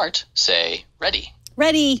to start, say, ready.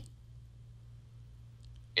 Ready.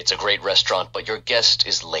 It's a great restaurant, but your guest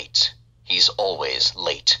is late. He's always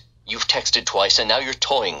late. You've texted twice, and now you're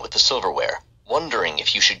toying with the silverware, wondering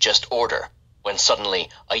if you should just order, when suddenly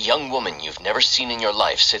a young woman you've never seen in your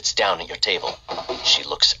life sits down at your table. She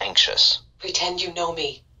looks anxious. Pretend you know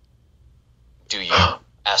me. Do you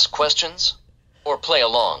ask questions or play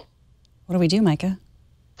along? What do we do, Micah?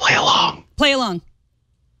 Play along. Play along.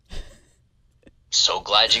 So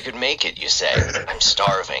glad you could make it, you say. I'm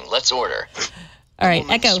starving. Let's order. All right,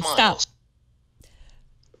 Woman Echo, smiles. stop.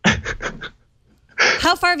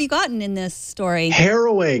 How far have you gotten in this story?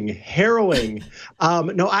 Harrowing.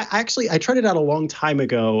 No, I tried it out a long time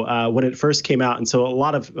ago when it first came out, and so a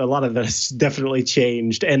lot of that has definitely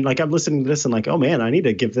changed. And like I'm listening to this and like, oh man, I need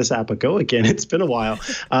to give this app a go again. It's been a while.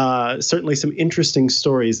 Certainly some interesting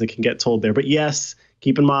stories that can get told there. But yes,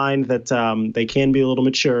 keep in mind that they can be a little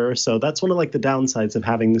mature. So that's one of like the downsides of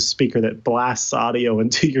having this speaker that blasts audio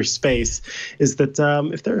into your space is that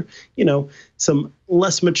if there, some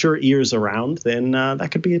less mature ears around, then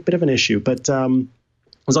that could be a bit of an issue. But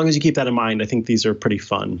as long as you keep that in mind, I think these are pretty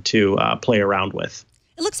fun to play around with.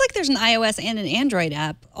 It looks like there's an iOS and an Android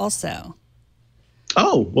app also.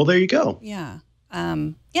 Oh, well, there you go. Yeah.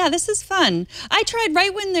 Yeah, this is fun. I tried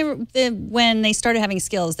right when they started having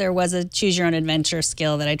skills. There was a choose your own adventure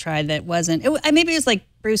skill that I tried that wasn't. Maybe it was like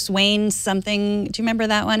Bruce Wayne something. Do you remember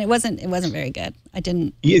that one? It wasn't very good. I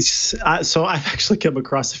didn't. Yes. So I've actually come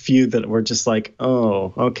across a few that were just like,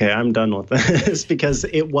 oh, okay, I'm done with this because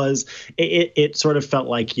it sort of felt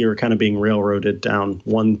like you're kind of being railroaded down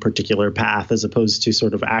one particular path as opposed to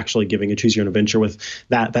sort of actually giving a choose your own adventure with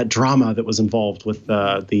that drama that was involved with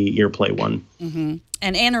the earplay one. Mm-hmm.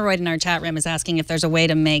 And Aneroid in our chat room is asking if there's a way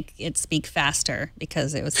to make it speak faster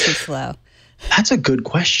because it was too slow. That's a good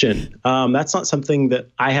question. That's not something that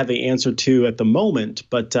I have the answer to at the moment,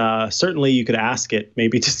 but certainly you could ask it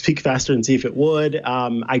maybe to speak faster and see if it would.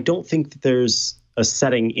 I don't think that there's a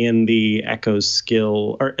setting in the Echo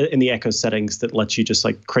skill or in the Echo settings that lets you just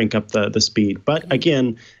like crank up the speed. But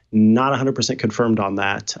again, not 100% confirmed on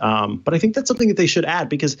that. But I think that's something that they should add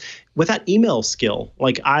because with that email skill,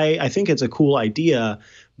 like I think it's a cool idea,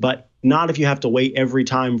 but not if you have to wait every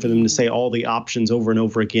time for them to say all the options over and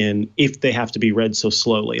over again if they have to be read so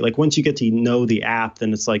slowly. Like once you get to know the app,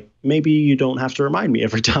 then it's like maybe you don't have to remind me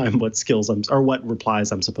every time what skills or what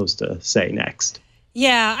replies I'm supposed to say next.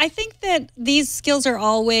 Yeah, I think that these skills are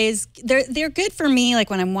always they're good for me like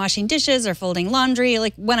when I'm washing dishes or folding laundry,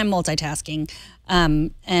 like when I'm multitasking.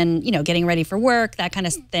 And getting ready for work, that kind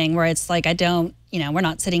of thing where it's like I don't, we're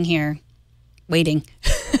not sitting here waiting.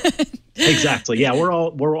 Exactly. Yeah, we're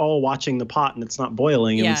all watching the pot and it's not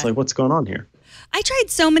boiling and it's like what's going on here? I tried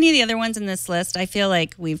so many of the other ones in this list. I feel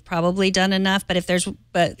like we've probably done enough, but there's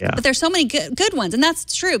so many good ones, and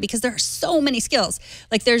that's true because there are so many skills.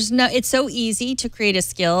 Like it's so easy to create a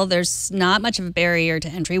skill. There's not much of a barrier to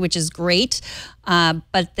entry, which is great.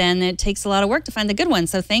 But then it takes a lot of work to find the good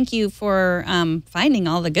ones. So thank you for finding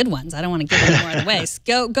all the good ones. I don't want to give any more of the way.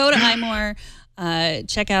 Go to iMore.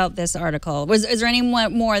 Check out this article. Is there any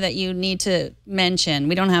more that you need to mention?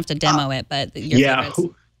 We don't have to demo it, but your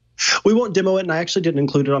favorites. We won't demo it, and I actually didn't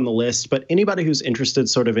include it on the list, but anybody who's interested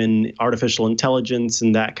sort of in artificial intelligence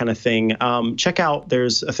and that kind of thing, check out,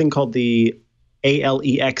 there's a thing called the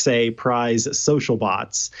Alexa prize social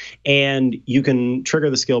bots. And you can trigger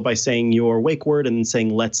the skill by saying your wake word and then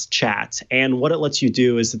saying, let's chat. And what it lets you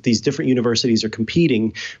do is that these different universities are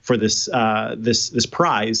competing for this this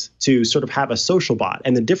prize to sort of have a social bot.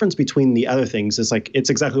 And the difference between the other things is like, it's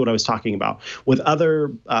exactly what I was talking about. With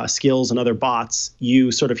other skills and other bots,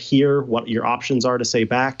 you sort of hear what your options are to say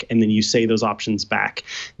back, and then you say those options back.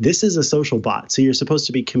 This is a social bot, so you're supposed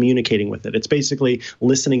to be communicating with it. It's basically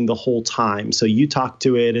listening the whole time. So you talk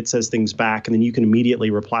to it, it says things back, and then you can immediately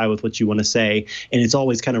reply with what you want to say, and it's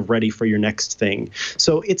always kind of ready for your next thing.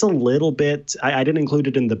 So it's a little bit, I didn't include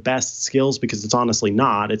it in the best skills because it's honestly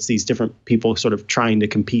not. It's these different people sort of trying to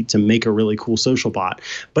compete to make a really cool social bot.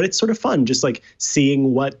 But it's sort of fun just like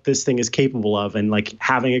seeing what this thing is capable of and like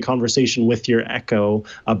having a conversation with your Echo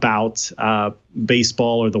about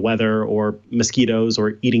baseball or the weather or mosquitoes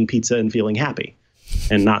or eating pizza and feeling happy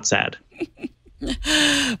and not sad.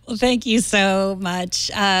 Well, thank you so much.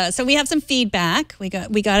 So we have some feedback. We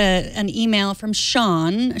got an email from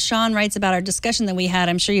Sean. Sean writes about our discussion that we had.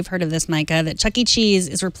 I'm sure you've heard of this, Mikah, that Chuck E. Cheese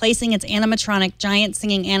is replacing its animatronic giant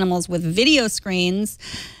singing animals with video screens.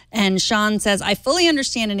 And Sean says, I fully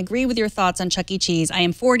understand and agree with your thoughts on Chuck E. Cheese. I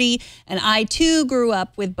am 40, and I, too, grew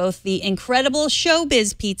up with both the incredible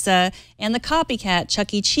Showbiz pizza and the copycat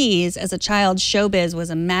Chuck E. Cheese. As a child, Showbiz was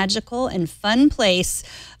a magical and fun place.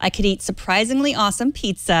 I could eat surprisingly awesome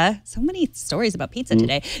pizza. So many stories about pizza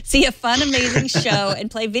today. See a fun, amazing show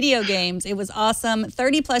and play video games. It was awesome.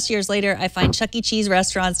 30-plus years later, I find Chuck E. Cheese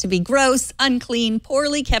restaurants to be gross, unclean,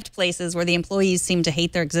 poorly kept places where the employees seem to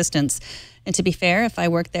hate their existence. And to be fair, if I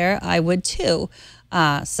worked there, I would too.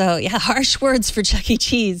 So yeah, harsh words for Chuck E.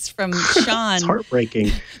 Cheese from Sean. It's heartbreaking.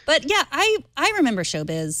 But yeah, I remember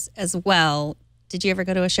Showbiz as well. Did you ever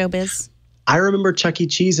go to a Showbiz? I remember Chuck E.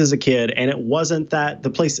 Cheese as a kid, and it wasn't that the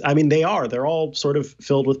place. I mean, they're all sort of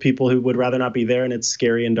filled with people who would rather not be there, and it's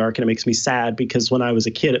scary and dark, and it makes me sad because when I was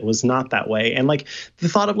a kid, it was not that way. And like the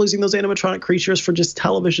thought of losing those animatronic creatures for just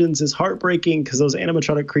televisions is heartbreaking because those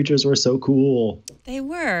animatronic creatures were so cool. They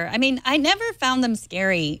were. I mean, I never found them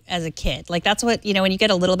scary as a kid. Like that's what, when you get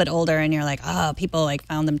a little bit older and you're like, oh, people like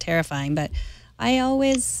found them terrifying. But I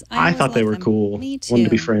thought they were them. cool. Me too. Wanted to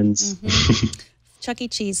be friends. Mm-hmm. Chuck E.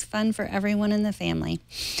 Cheese, fun for everyone in the family.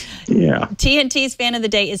 Yeah. TNT's fan of the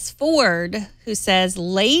day is Ford, who says,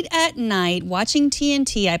 late at night watching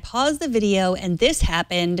TNT, I paused the video and this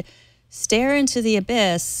happened. Stare into the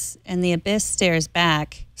abyss and the abyss stares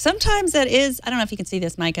back. Sometimes that is, I don't know if you can see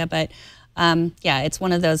this, Mikah, but yeah, it's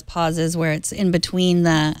one of those pauses where it's in between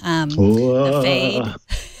the fade.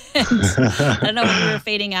 I don't know what we were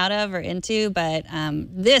fading out of or into, but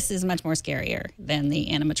this is much more scarier than the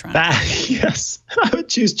animatronic. Yes, I would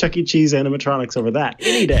choose Chuck E. Cheese animatronics over that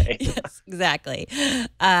any day. Yes, exactly.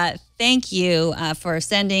 Thank you for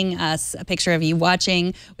sending us a picture of you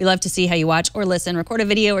watching. We love to see how you watch or listen. Record a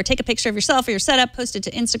video or take a picture of yourself or your setup, post it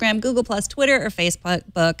to Instagram, Google+, Twitter, or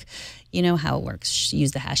Facebook. You know how it works.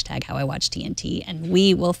 Use the hashtag HowIWatchTNT, and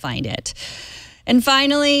we will find it. And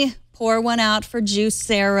finally, pour one out for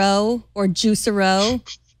Juicero or Juicero,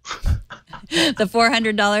 the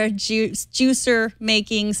 $400 juicer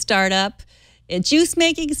making startup. A juice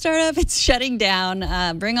making startup, it's shutting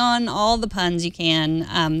down. Bring on all the puns you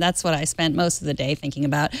can. That's what I spent most of the day thinking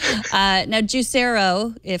about. Now,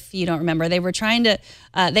 Juicero, if you don't remember, they were trying to,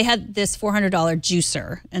 they had this $400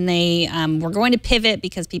 juicer, and they were going to pivot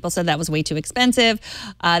because people said that was way too expensive.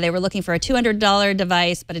 They were looking for a $200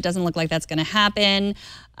 device, but it doesn't look like that's going to happen.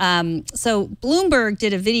 So Bloomberg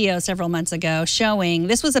did a video several months ago showing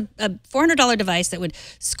this was a $400 device that would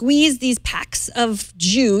squeeze these packs of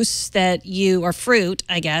juice that you, or fruit,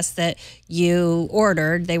 I guess, that you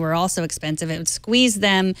ordered. They were also expensive. It would squeeze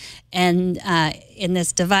them and in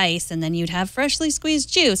this device, and then you'd have freshly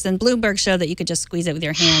squeezed juice. And Bloomberg showed that you could just squeeze it with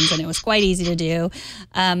your hands, and it was quite easy to do.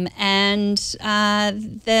 Then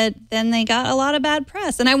they got a lot of bad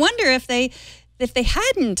press. And I wonder if they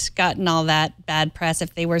hadn't gotten all that bad press,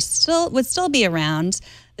 if they would still be around.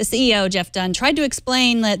 The CEO, Jeff Dunn, tried to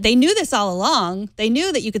explain that they knew this all along. They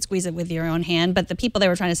knew that you could squeeze it with your own hand, but the people they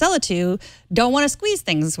were trying to sell it to don't want to squeeze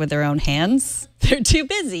things with their own hands. They're too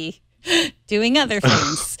busy doing other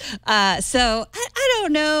things. So I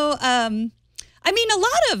don't know. I mean, a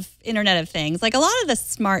lot of Internet of Things, like a lot of the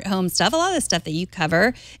smart home stuff, a lot of the stuff that you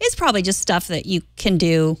cover is probably just stuff that you can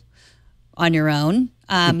do on your own.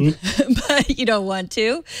 But you don't want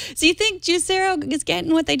to. So you think Juicero is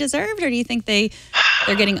getting what they deserved, or do you think they're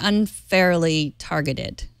getting unfairly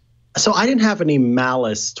targeted? So I didn't have any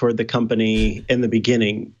malice toward the company in the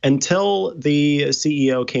beginning until the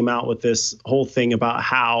CEO came out with this whole thing about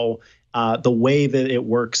how the way that it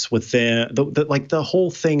works with the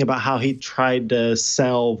whole thing about how he tried to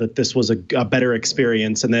sell that this was a better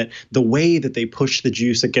experience, and that the way that they push the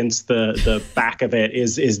juice against the back of it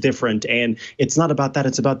is different. And it's not about that.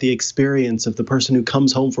 It's about the experience of the person who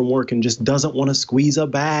comes home from work and just doesn't want to squeeze a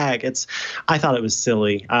bag. I thought it was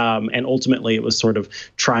silly. And ultimately it was sort of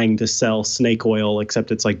trying to sell snake oil,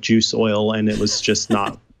 except it's like juice oil. And it was just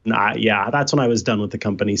not. Yeah, that's when I was done with the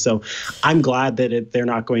company. So I'm glad that they're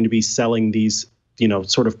not going to be selling these,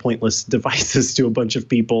 sort of pointless devices to a bunch of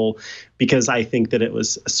people, because I think that it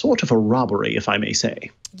was sort of a robbery, if I may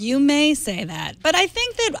say. You may say that, but I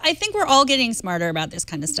think we're all getting smarter about this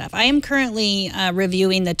kind of stuff. I am currently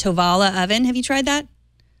reviewing the Tovala oven. Have you tried that?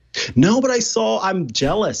 No, but I'm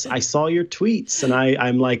jealous. I saw your tweets and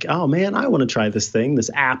I'm like, oh man, I want to try this thing, this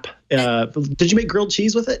app. Did you make grilled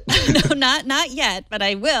cheese with it? No, not yet, but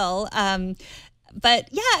I will. But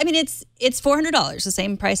yeah, I mean, it's $400, the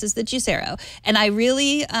same price as the Juicero. And I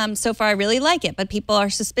really, so far, I really like it. But people are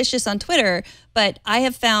suspicious on Twitter. But I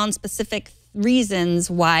have found specific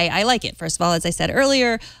reasons why I like it. First of all, as I said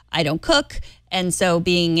earlier, I don't cook. And so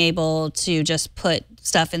being able to just put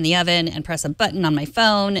stuff in the oven and press a button on my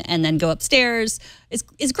phone and then go upstairs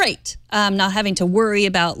is great. Not having to worry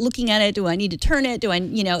about looking at it. Do I need to turn it?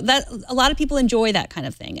 That a lot of people enjoy that kind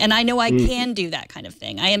of thing. And I know I can do that kind of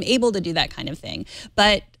thing. I am able to do that kind of thing.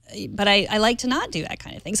 But I like to not do that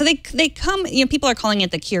kind of thing. So they come, people are calling it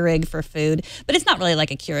the Keurig for food, but it's not really like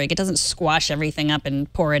a Keurig. It doesn't squash everything up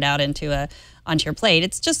and pour it out onto your plate.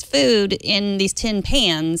 It's just food in these tin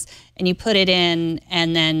pans, and you put it in,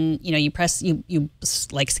 and then you press, you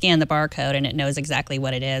like scan the barcode, and it knows exactly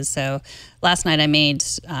what it is. So last night I made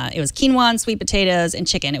it was quinoa and sweet potatoes and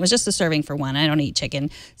chicken. It was just a serving for one. I don't eat chicken,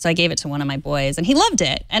 so I gave it to one of my boys, and he loved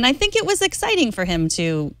it. And I think it was exciting for him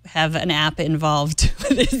to have an app involved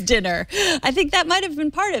with his dinner. I think that might have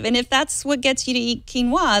been part of it. And if that's what gets you to eat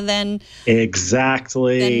quinoa, then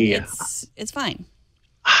exactly, then it's fine.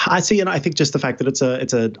 I see, and I think just the fact that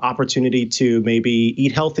it's an opportunity to maybe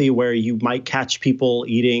eat healthy, where you might catch people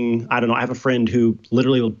eating. I don't know. I have a friend who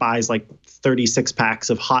literally buys like 36 packs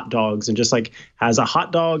of hot dogs and just like has a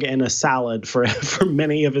hot dog and a salad for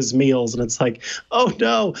many of his meals. And it's like, oh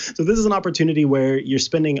no. So this is an opportunity where you're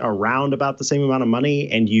spending around about the same amount of money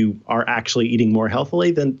and you are actually eating more healthily.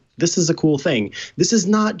 Then this is a cool thing. This is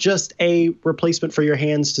not just a replacement for your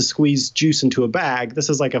hands to squeeze juice into a bag. This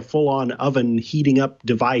is like a full-on oven heating up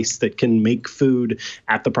device that can make food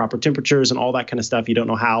at the proper temperatures and all that kind of stuff. You don't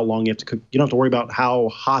know how long you have to cook. You don't have to worry about how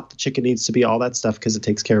hot the chicken needs to be, all that stuff, because it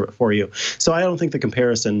takes care of it for you. So I don't think the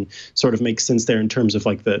comparison sort of makes sense there in terms of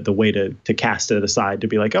like the way to cast it aside, to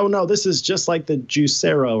be like, oh no, this is just like the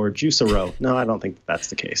Juicero or Juicero. No, I don't think that's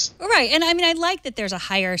the case. Right. And I mean, I like that there's a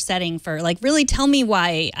higher setting for like, really tell me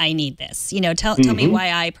why I need this. Tell me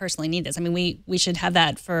why I personally need this. I mean, we should have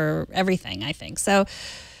that for everything, I think. So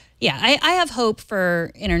yeah, I have hope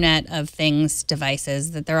for Internet of Things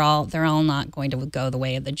devices, that they're all not going to go the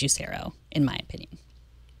way of the Juicero, in my opinion.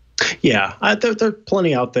 Yeah, there are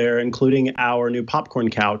plenty out there, including our new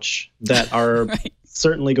popcorn couch, that are right.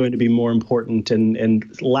 Certainly going to be more important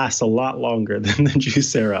and last a lot longer than the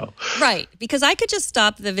Juicero. Right, because I could just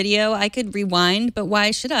stop the video, I could rewind, but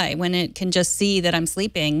why should I when it can just see that I'm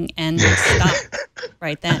sleeping and stop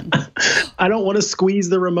right then? I don't want to squeeze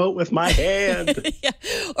the remote with my hand. Yeah.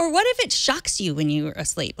 Or what if it shocks you when you're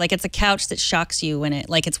asleep? Like it's a couch that shocks you when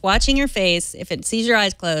it's watching your face. If it sees your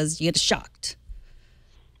eyes closed, you get shocked.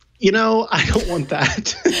 I don't want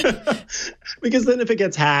that. Because then if it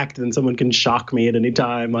gets hacked, then someone can shock me at any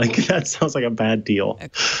time. Like, that sounds like a bad deal. Okay.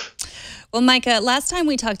 Well, Mikah, last time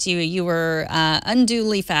we talked to you, you were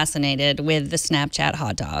unduly fascinated with the Snapchat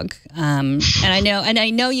hot dog. And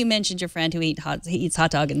I know you mentioned your friend who eats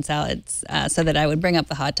hot dog and salads, so that I would bring up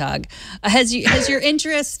the hot dog. Has your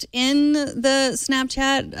interest in the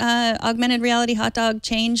Snapchat augmented reality hot dog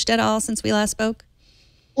changed at all since we last spoke?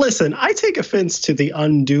 Listen, I take offense to the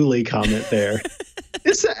unduly comment there.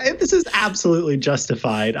 This is absolutely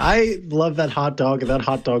justified. I love that hot dog, and that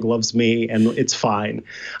hot dog loves me, and it's fine.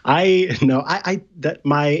 That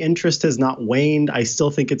my interest has not waned. I still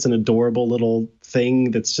think it's an adorable little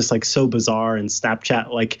thing that's just like so bizarre, and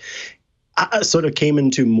Snapchat sort of came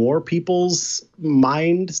into more people's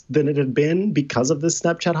mind than it had been because of this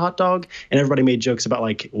Snapchat hot dog. And everybody made jokes about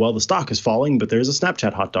the stock is falling, but there's a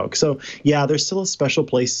Snapchat hot dog. So yeah, there's still a special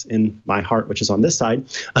place in my heart, which is on this side,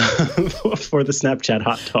 for the Snapchat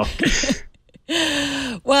hot dog.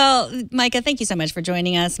 Well, Mikah, thank you so much for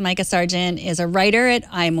joining us. Mikah Sargent is a writer at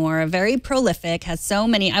iMore, very prolific, has so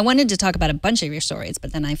many. I wanted to talk about a bunch of your stories,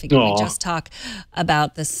 but then I figured we'd just talk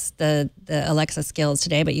about the Alexa skills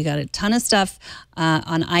today. But you got a ton of stuff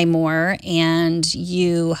on iMore, and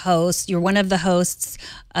you're one of the hosts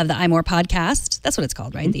of the iMore podcast. That's what it's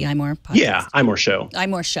called, right? The iMore podcast. Yeah, iMore Show.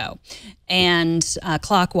 iMore Show. And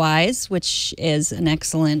Clockwise, which is an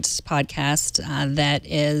excellent podcast that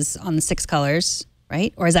is on the 6 Colors,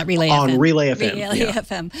 right? Or is that Relay FM? On Relay FM. Relay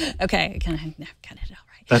FM. Okay, I kind of got it all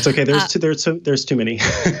right. That's okay. There's too many.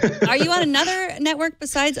 Are you on another network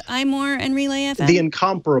besides iMore and Relay FM? The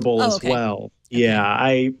Incomparable as well. Okay. Yeah,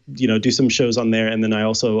 I do some shows on there, and then I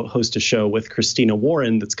also host a show with Christina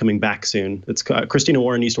Warren that's coming back soon. It's Christina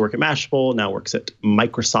Warren used to work at Mashable, now works at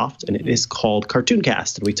Microsoft, and it is called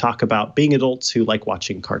Cartooncast, and we talk about being adults who like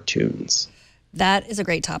watching cartoons. That is a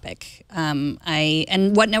great topic. And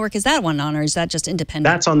what network is that one on, or is that just independent?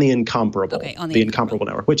 That's on the Incomparable. Okay, on the Incomparable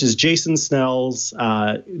Network, which is Jason Snell's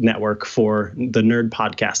network for the nerd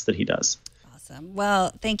podcast that he does. Awesome.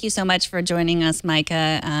 Well, thank you so much for joining us,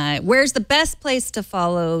 Mikah. Where's the best place to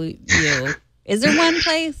follow you? Is there one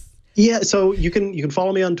place? Yeah, so you can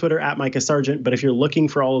follow me on Twitter at Mikah Sargent, but if you're looking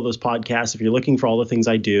for all of those podcasts, if you're looking for all the things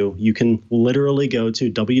I do, you can literally go to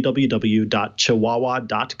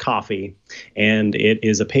www.chihuahua.coffee, and it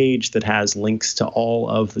is a page that has links to all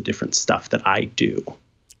of the different stuff that I do.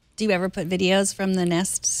 Do you ever put videos from the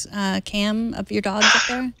Nest cam of your dogs up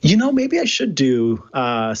there? Maybe I should do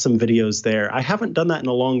some videos there. I haven't done that in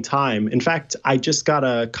a long time. In fact, I just got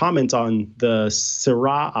a comment on the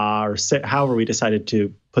Sira'a, or however we decided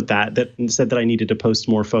to put that said that I needed to post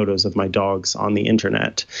more photos of my dogs on the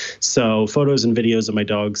internet. So photos and videos of my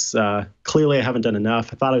dogs, clearly I haven't done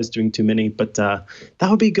enough. I thought I was doing too many, but that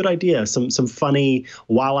would be a good idea. Some funny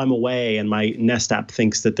while I'm away and my Nest app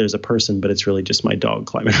thinks that there's a person, but it's really just my dog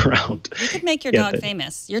climbing around. You could make your dog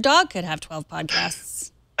famous. Your dog could have 12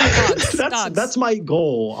 podcasts. That's my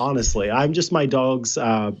goal, honestly. I'm just my dog's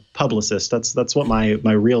publicist. That's what my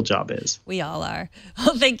real job is. We all are.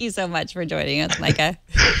 Well, thank you so much for joining us, Mikah.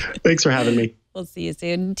 Thanks for having me. We'll see you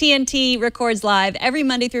soon. TNT records live every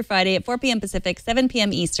Monday through Friday at 4 p.m. Pacific, 7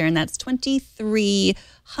 p.m. Eastern. That's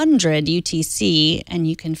 2300 UTC. And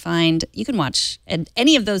you can watch at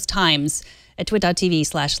any of those times at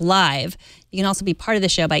twit.tv/live. You can also be part of the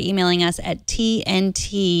show by emailing us at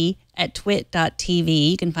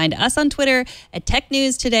tnt@twit.tv. You can find us on Twitter at Tech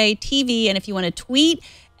News Today TV. And if you want to tweet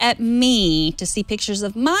at me to see pictures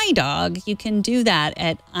of my dog, you can do that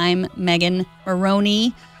at I'm Megan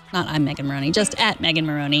Maroney. Not I'm Megan Maroney, just at Megan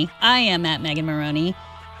Maroney. I am at Megan Maroney.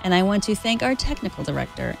 And I want to thank our technical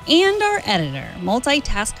director and our editor,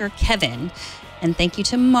 multitasker Kevin. And thank you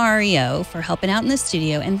to Mario for helping out in the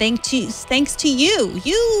studio. And thanks to you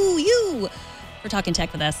for talking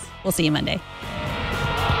tech with us. We'll see you Monday.